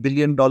 $150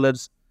 billion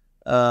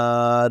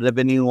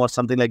revenue or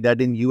something like that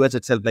in US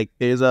itself.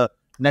 There's a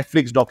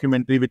Netflix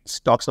documentary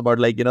which talks about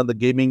the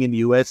gaming in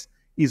US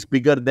is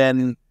bigger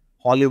than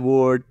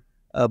Hollywood,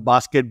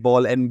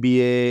 basketball,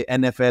 NBA,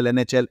 NFL,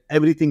 NHL,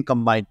 everything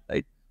combined,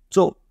 right?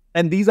 So,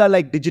 and these are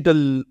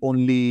digital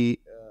only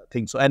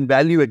things. So, and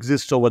value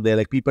exists over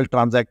there. People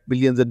transact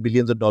billions and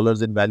billions of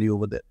dollars in value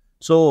over there.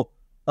 So,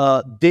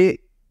 it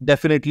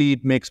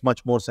makes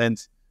much more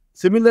sense.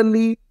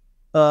 Similarly,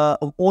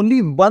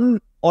 only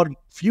one or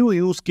few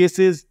use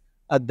cases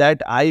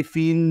that I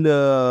feel,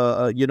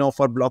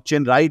 for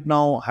blockchain right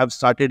now have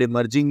started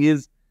emerging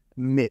is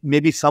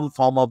maybe some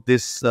form of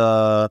this,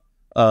 your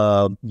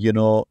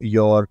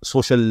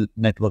social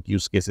network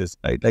use cases,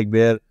 right?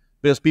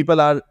 Because people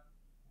are,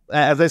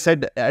 as I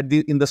said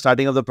in the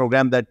starting of the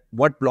program, that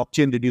what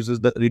blockchain reduce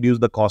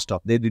the cost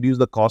of. They reduce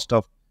the cost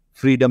of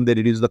freedom. They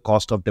reduce the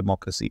cost of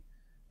democracy.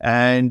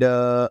 And,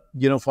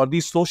 for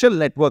these social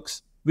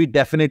networks, we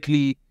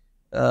definitely,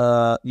 these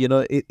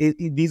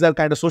are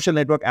kind of social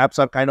network apps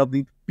are kind of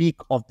the peak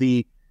of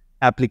the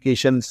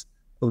applications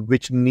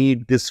which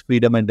need this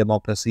freedom and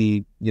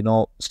democracy,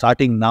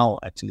 starting now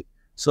actually.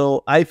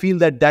 So I feel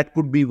that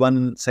could be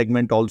one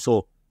segment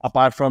also,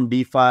 apart from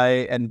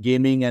DeFi and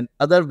gaming and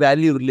other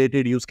value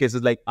related use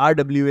cases like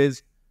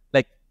RWAs.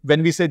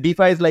 When we say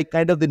DeFi is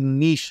kind of the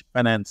niche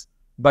finance,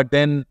 but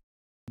then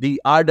the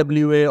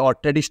RWA or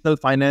traditional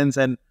finance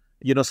and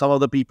some of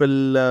the people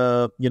in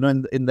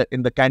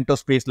the Canto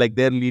space,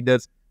 their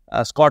leaders,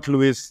 Scott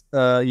Lewis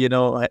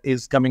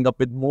is coming up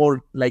with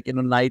more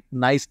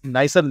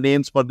nicer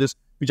names for this,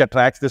 which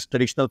attracts this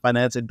traditional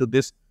finance into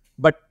this.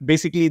 But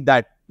basically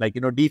that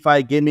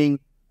DeFi, gaming,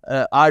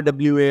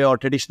 RWA or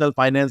traditional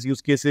finance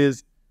use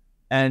cases,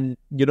 and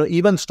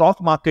even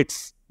stock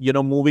markets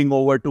moving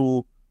over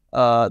to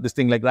this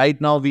thing. Right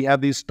now we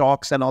have these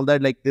stocks and all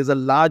that. There's a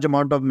large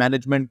amount of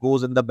management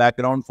goes in the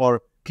background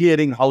for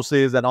clearing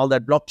houses and all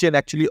that. Blockchain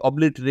actually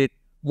obliterate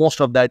most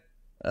of that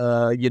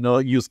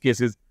use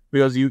cases,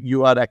 because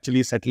you are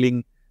actually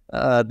settling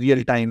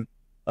real time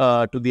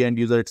to the end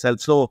user itself.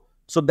 So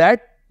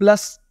that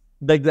plus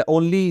the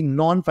only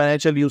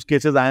non-financial use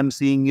cases I am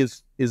seeing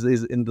is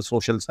in the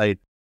social side.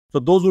 So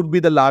those would be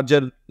the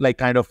larger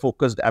kind of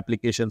focused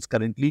applications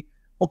currently.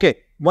 Okay,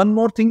 one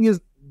more thing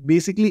is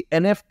basically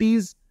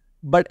NFTs.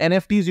 But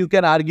NFTs, you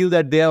can argue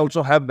that they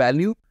also have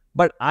value.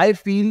 But I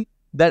feel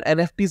that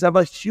NFTs have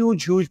a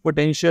huge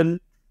potential.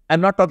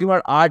 I'm not talking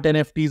about art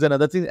NFTs and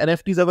other things.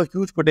 NFTs have a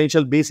huge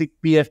potential. Basic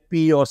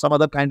PFP or some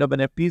other kind of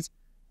NFTs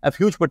have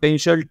huge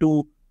potential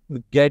to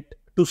get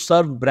to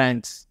serve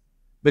brands.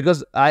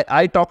 Because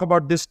I talk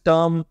about this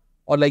term,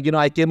 or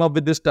I came up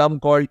with this term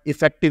called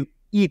effective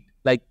EAT,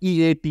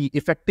 EAT,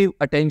 effective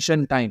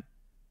attention time,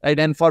 right?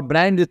 And for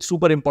brands, it's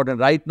super important.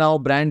 Right now,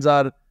 brands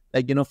are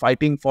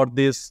fighting for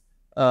this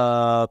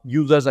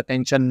users'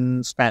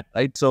 attention span,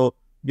 right? So,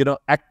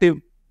 active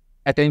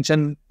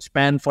attention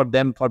span for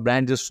them, for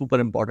brands, is super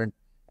important.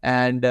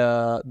 And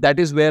that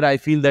is where I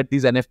feel that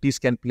these NFTs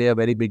can play a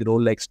very big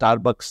role, like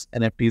Starbucks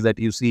NFTs that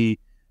you see.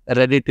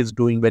 Reddit is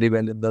doing very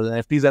well in those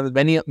NFTs,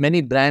 and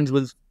many brands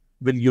will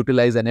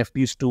utilize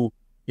NFTs to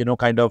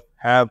kind of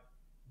have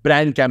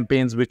brand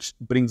campaigns which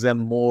brings them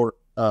more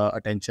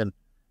attention.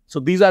 So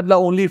these are the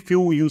only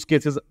few use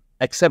cases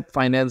except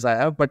finance I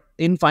have. But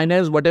in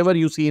finance, whatever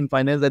you see in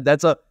finance,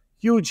 that's a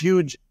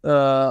huge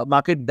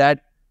market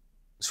that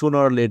sooner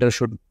or later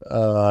should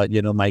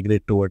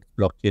migrate toward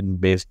blockchain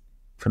based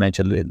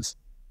financial rails.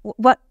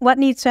 What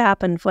needs to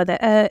happen for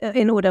that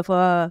in order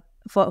for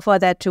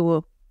that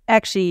to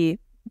actually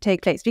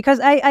take place? Because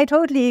I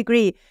totally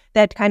agree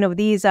that kind of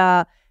these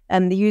are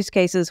the use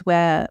cases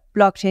where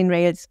blockchain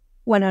rails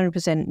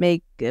 100%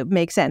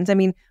 make sense. I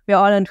mean, we're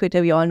all on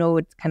Twitter. We all know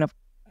it's kind of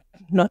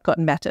not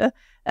gotten better.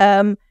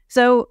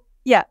 So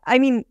yeah, I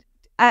mean,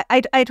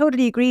 I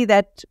totally agree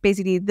that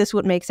basically this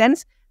would make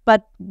sense.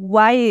 But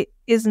why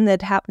isn't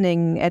it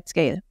happening at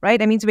scale,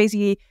 right? I mean, so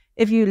basically,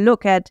 if you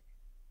look at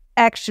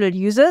actual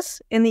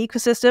users in the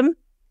ecosystem,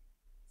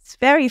 it's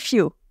very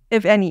few,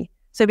 if any.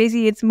 So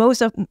basically, it's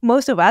most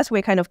of us.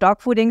 We're kind of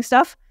dogfooding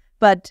stuff,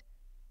 but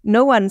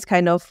no one's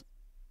kind of,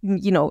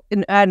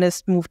 in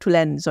earnest move to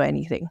lens or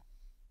anything.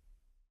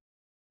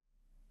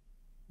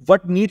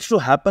 What needs to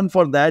happen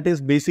for that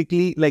is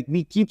basically, like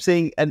we keep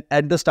saying, and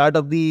at the start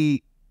of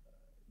the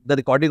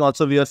recording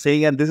also we are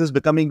saying, and this is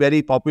becoming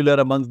very popular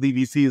amongst the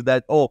VCs,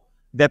 that,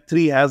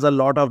 Web3 has a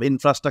lot of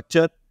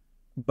infrastructure,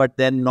 but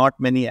then not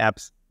many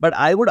apps. But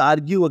I would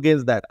argue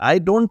against that. I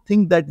don't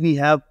think that we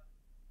have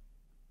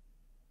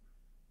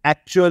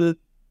actual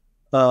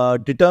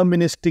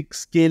deterministic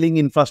scaling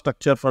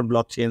infrastructure for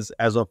blockchains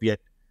as of yet.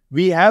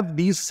 We have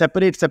these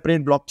separate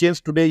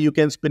blockchains. Today, you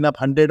can spin up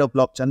hundreds of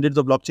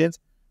blockchains.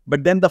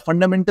 But then the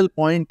fundamental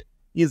point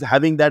is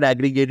having that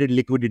aggregated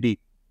liquidity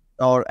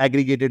or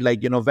aggregated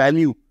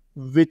value,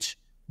 which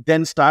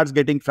then starts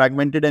getting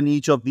fragmented, and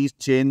each of these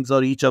chains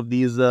or each of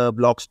these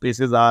block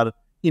spaces are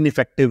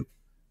ineffective,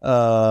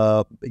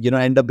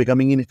 end up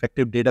becoming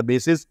ineffective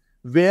databases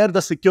where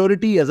the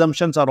security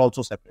assumptions are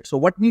also separate. So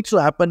what needs to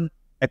happen,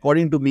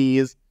 according to me,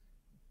 is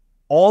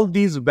all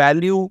these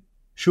value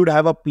should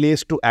have a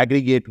place to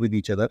aggregate with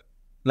each other.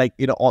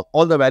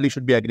 All the value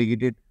should be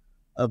aggregated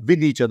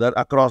with each other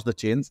across the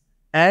chains,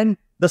 and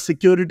the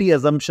security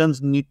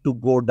assumptions need to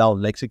go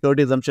down. Like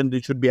security assumptions,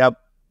 you should be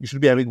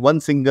having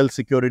one single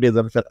security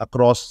assumption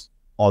across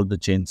all the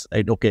chains,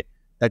 right? Okay,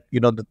 that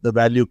the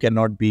value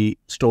cannot be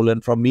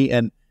stolen from me,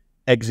 and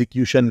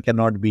execution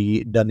cannot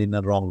be done in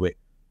a wrong way.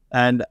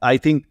 And I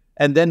think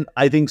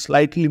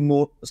slight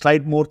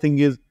more thing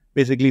is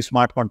basically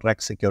smart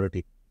contract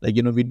security.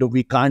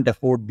 We can't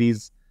afford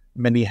these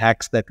many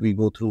hacks that we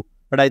go through.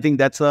 But I think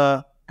that's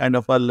a kind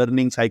of a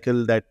learning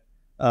cycle that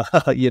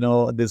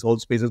this whole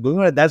space is going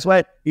on. That's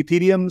why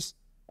Ethereum's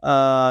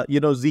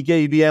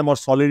ZK EVM or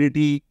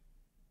Solidity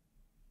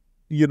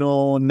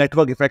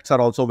network effects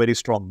are also very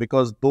strong,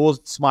 because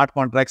those smart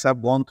contracts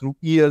have gone through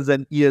years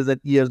and years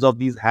and years of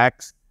these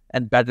hacks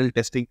and battle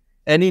testing.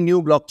 Any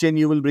new blockchain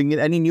you will bring in,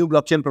 any new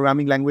blockchain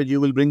programming language you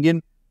will bring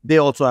in, they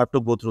also have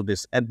to go through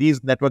this, and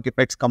these network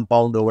effects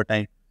compound over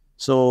time.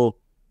 So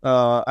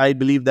I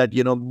believe that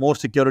more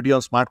security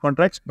on smart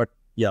contracts, but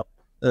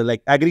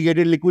like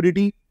aggregated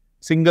liquidity,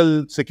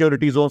 single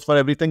security zones for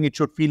everything. It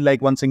should feel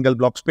like one single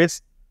block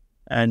space,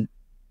 and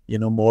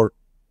more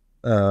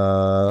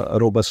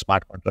robust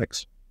smart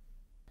contracts.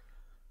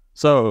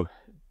 So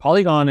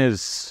Polygon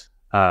is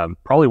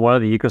probably one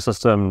of the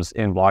ecosystems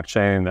in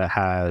blockchain that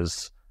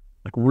has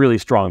really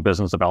strong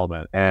business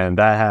development, and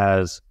that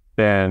has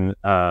been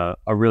a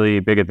really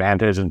big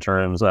advantage in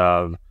terms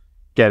of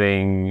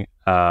getting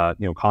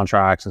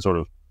contracts and sort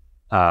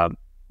of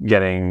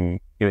getting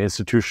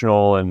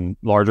institutional and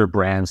larger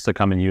brands to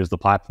come and use the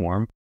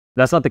platform.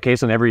 That's not the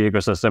case in every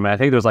ecosystem. And I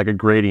think there's a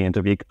gradient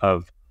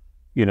of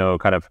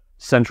kind of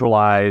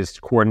centralized,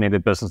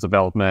 coordinated business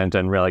development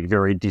and really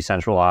very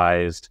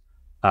decentralized,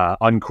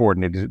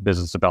 uncoordinated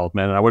business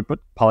development. And I would put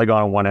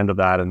Polygon on one end of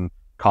that and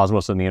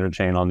Cosmos and the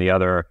interchain on the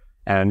other.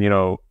 And,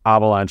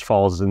 Avalanche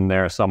falls in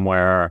there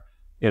somewhere,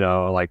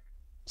 like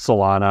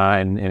Solana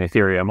and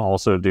Ethereum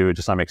also do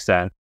to some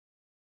extent.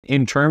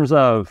 In terms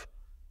of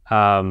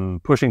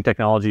pushing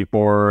technology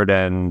forward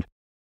and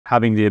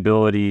having the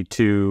ability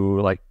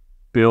to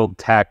build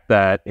tech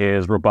that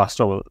is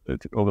robust over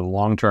the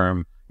long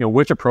term,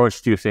 which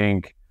approach do you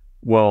think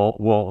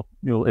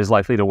is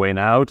likely to win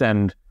out?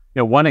 And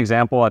one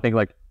example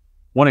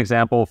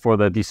for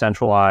the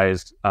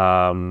decentralized,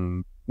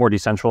 more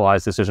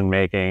decentralized decision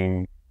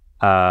making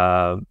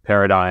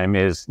paradigm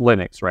is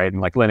Linux, right?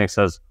 And Linux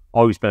has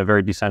always been a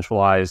very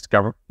decentralized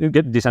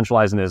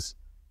decentralized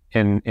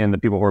in the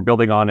people who are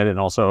building on it, and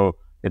also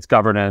its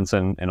governance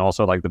and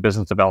also the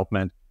business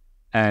development.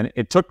 And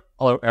it took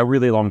a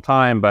really long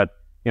time, but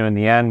in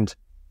the end,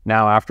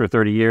 now after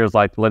 30 years,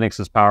 Linux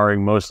is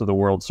powering most of the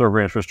world's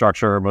server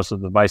infrastructure, most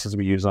of the devices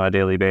we use on a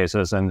daily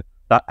basis. And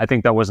I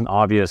think that wasn't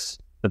obvious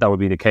that would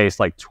be the case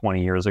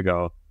 20 years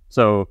ago.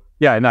 So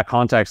yeah, in that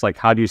context,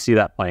 how do you see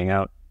that playing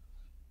out?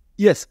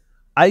 Yes,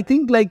 I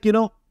think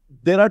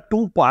there are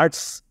two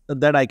parts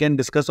that I can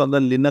discuss on the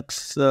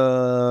Linux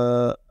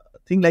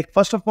thing.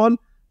 First of all,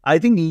 I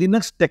think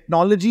Linux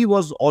technology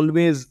was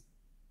always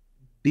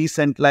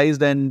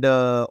decentralized and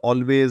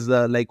always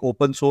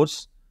open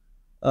source,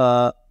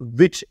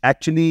 which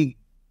actually,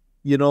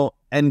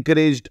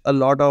 encouraged a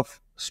lot of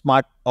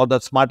the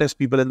smartest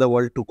people in the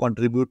world to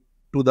contribute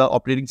to the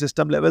operating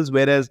system levels,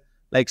 whereas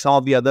some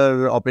of the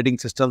other operating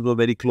systems were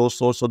very closed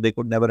source, so they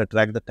could never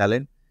attract the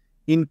talent.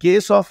 In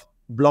case of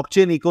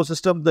blockchain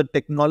ecosystem, the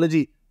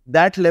technology,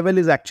 that level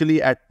is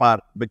actually at par,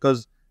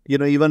 because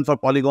even for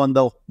Polygon,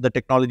 the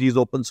technology is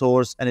open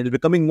source, and it's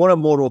becoming more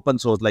and more open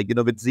source. With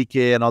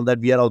ZK and all that,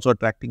 we are also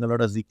attracting a lot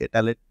of ZK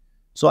talent.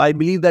 So I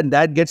believe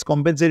that gets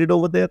compensated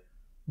over there.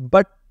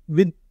 But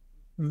with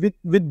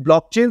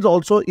blockchains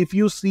also, if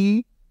you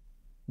see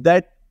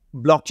that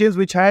blockchains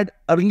which had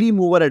early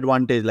mover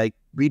advantage like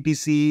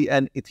BTC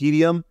and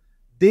Ethereum,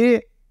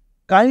 they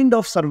kind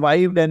of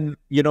survived and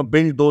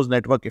built those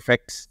network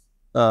effects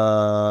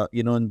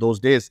in those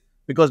days,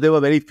 because there were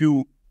very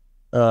few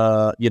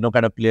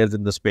kind of players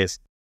in the space.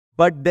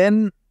 But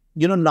then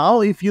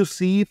now if you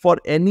see, for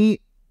any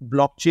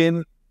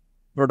blockchain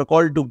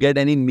protocol to get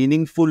any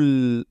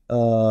meaningful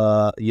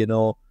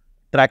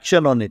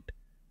traction on it,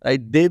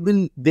 right,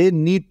 they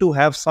need to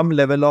have some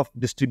level of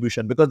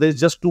distribution, because there's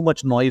just too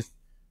much noise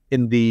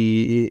in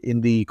the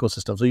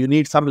ecosystem. So you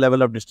need some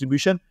level of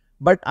distribution.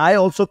 But I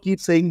also keep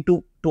saying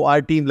to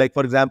our team, like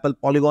for example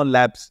Polygon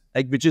Labs,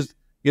 like which is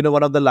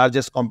one of the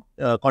largest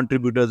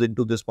contributors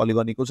into this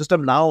Polygon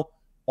ecosystem now,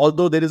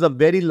 although there is a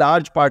very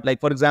large part, like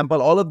for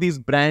example all of these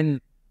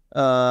brands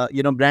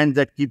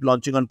that keep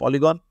launching on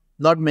Polygon,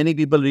 not many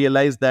people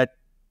realize that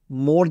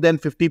more than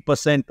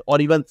 50% or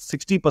even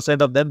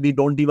 60% of them, we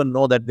don't even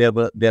know that they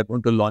are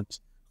going to launch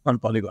on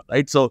Polygon,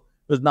 right? So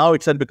because now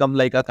it's become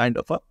like a kind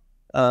of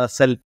a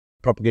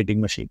self-propagating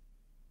machine.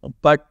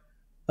 But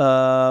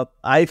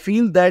I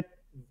feel that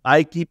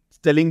I keep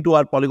telling to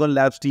our Polygon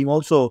Labs team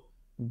also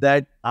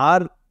that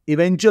our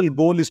eventual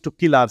goal is to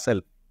kill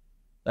ourselves,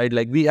 right?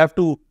 Like we have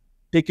to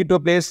take it to a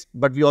place,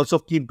 but we also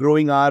keep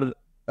growing our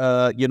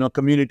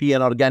community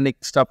and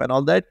organic stuff and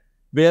all that,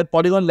 where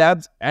Polygon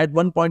Labs at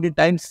one point in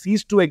time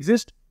cease to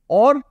exist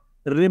or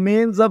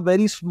remains a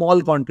very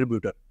small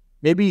contributor.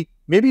 Maybe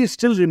it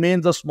still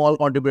remains a small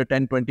contributor,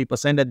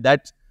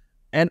 10-20%,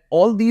 and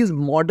all these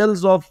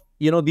models of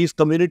these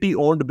community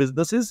owned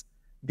businesses,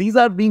 these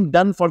are being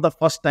done for the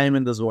first time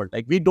in this world.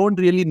 Like we don't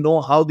really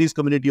know how these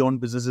community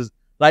owned businesses,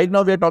 right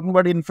now we are talking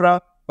about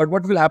infra, but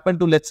what will happen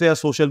to, let's say, a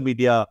social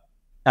media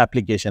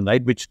application,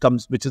 right, which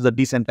is a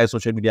decentralized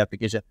social media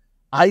application?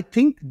 I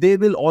think they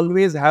will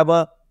always have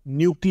a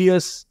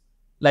nucleus,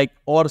 like,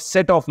 or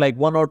set of like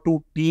one or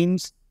two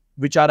teams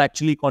which are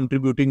actually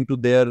contributing to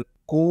their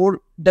core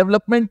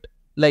development.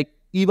 Like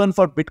even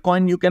for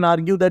Bitcoin, you can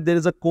argue that there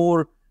is a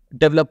core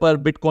developer,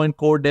 Bitcoin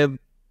core dev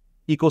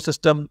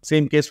ecosystem.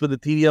 Same case with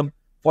Ethereum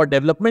for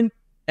development.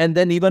 And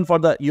then even for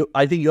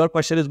I think your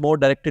question is more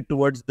directed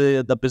towards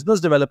the business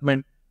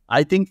development.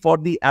 I think for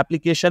the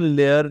application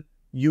layer,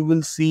 you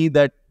will see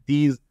that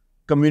these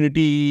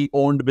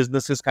community-owned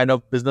businesses, kind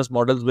of business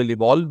models will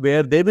evolve,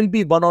 where there will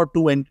be one or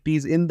two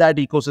entities in that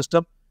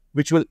ecosystem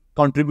which will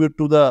contribute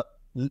to the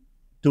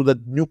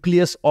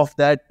nucleus of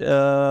that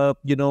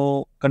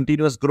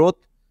continuous growth,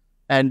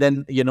 and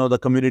then the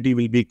community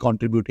will be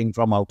contributing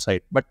from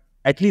outside. But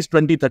at least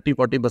 20, 30,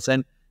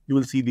 40% you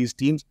will see these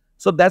teams.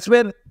 So that's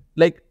where,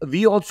 like,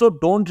 we also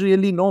don't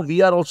really know.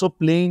 We are also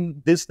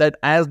playing this, that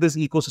as this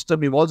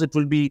ecosystem evolves, it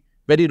will be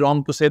very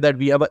wrong to say that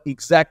we have an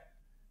exact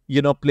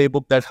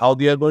playbook that's how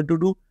they are going to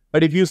do.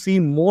 But if you see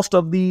most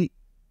of the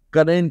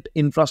current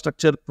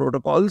infrastructure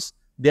protocols,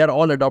 they are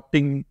all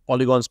adopting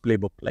Polygon's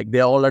playbook. Like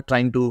they all are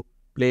trying to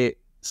play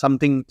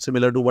something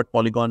similar to what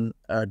Polygon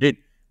did.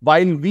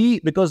 While we,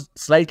 because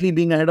slightly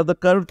being ahead of the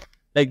curve,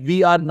 like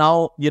we are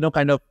now,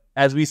 kind of,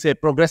 as we say,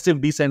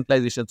 progressive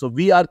decentralization. So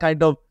we are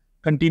kind of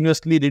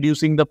continuously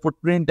reducing the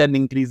footprint and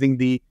increasing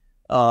the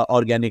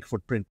organic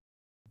footprint.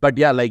 But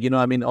yeah, like,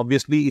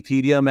 obviously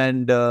Ethereum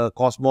and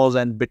Cosmos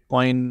and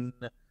Bitcoin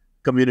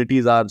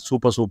communities are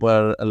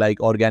super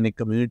like organic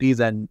communities,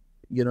 and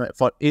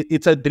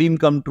it's a dream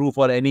come true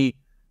for any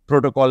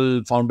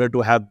protocol founder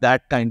to have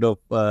that kind of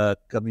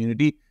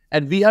community.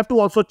 And we have to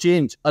also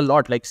change a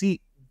lot. Like,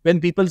 see, when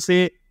people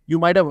say, you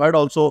might have heard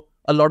also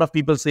a lot of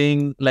people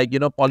saying, like,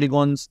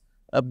 Polygon's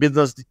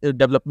business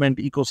development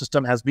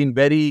ecosystem has been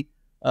very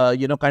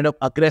kind of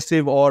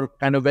aggressive or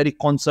kind of very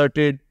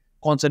concentrated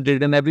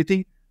and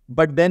everything.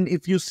 But then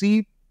if you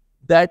see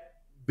that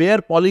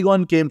where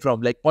Polygon came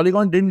from, like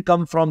Polygon didn't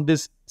come from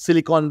this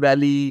Silicon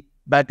Valley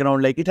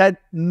background. Like it had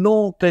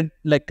no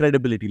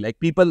credibility. Like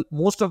people,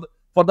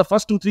 for the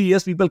first 2-3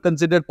 years, people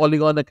considered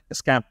Polygon a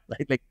scam,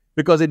 right? Like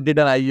because it did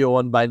an IEO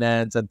on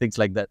Binance and things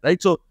like that,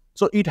 right? So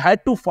it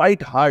had to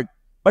fight hard.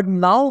 But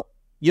now,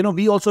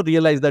 we also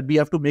realize that we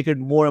have to make it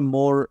more and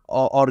more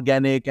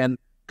organic and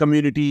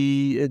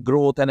community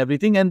growth and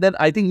everything. And then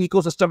I think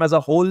ecosystem as a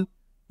whole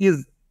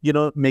is,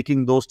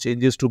 making those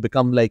changes to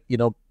become like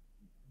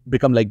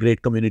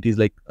great communities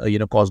like,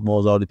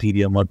 Cosmos or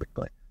Ethereum or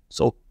Bitcoin.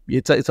 So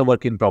it's a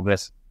work in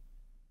progress.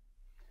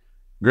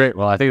 Great.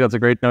 Well, I think that's a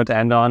great note to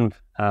end on.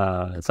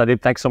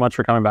 Sandeep, thanks so much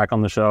for coming back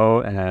on the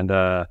show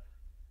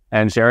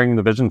and sharing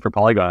the vision for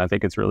Polygon. I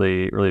think it's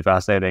really, really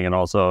fascinating and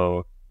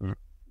also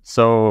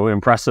so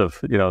impressive,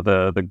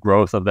 the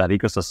growth of that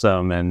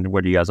ecosystem and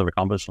what you guys have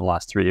accomplished in the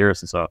last 3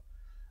 years. And so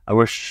I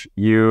wish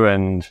you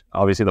and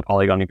obviously the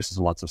Polygon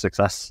ecosystem lots of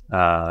success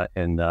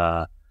in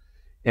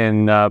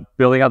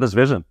building out this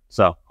vision.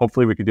 So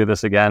hopefully we could do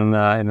this again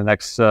in the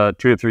next 2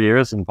 to 3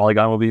 years, and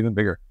Polygon will be even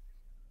bigger.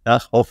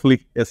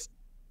 Hopefully, yes.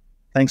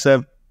 Thanks,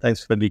 Seb.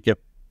 Thanks, Federico.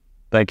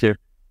 Thank you.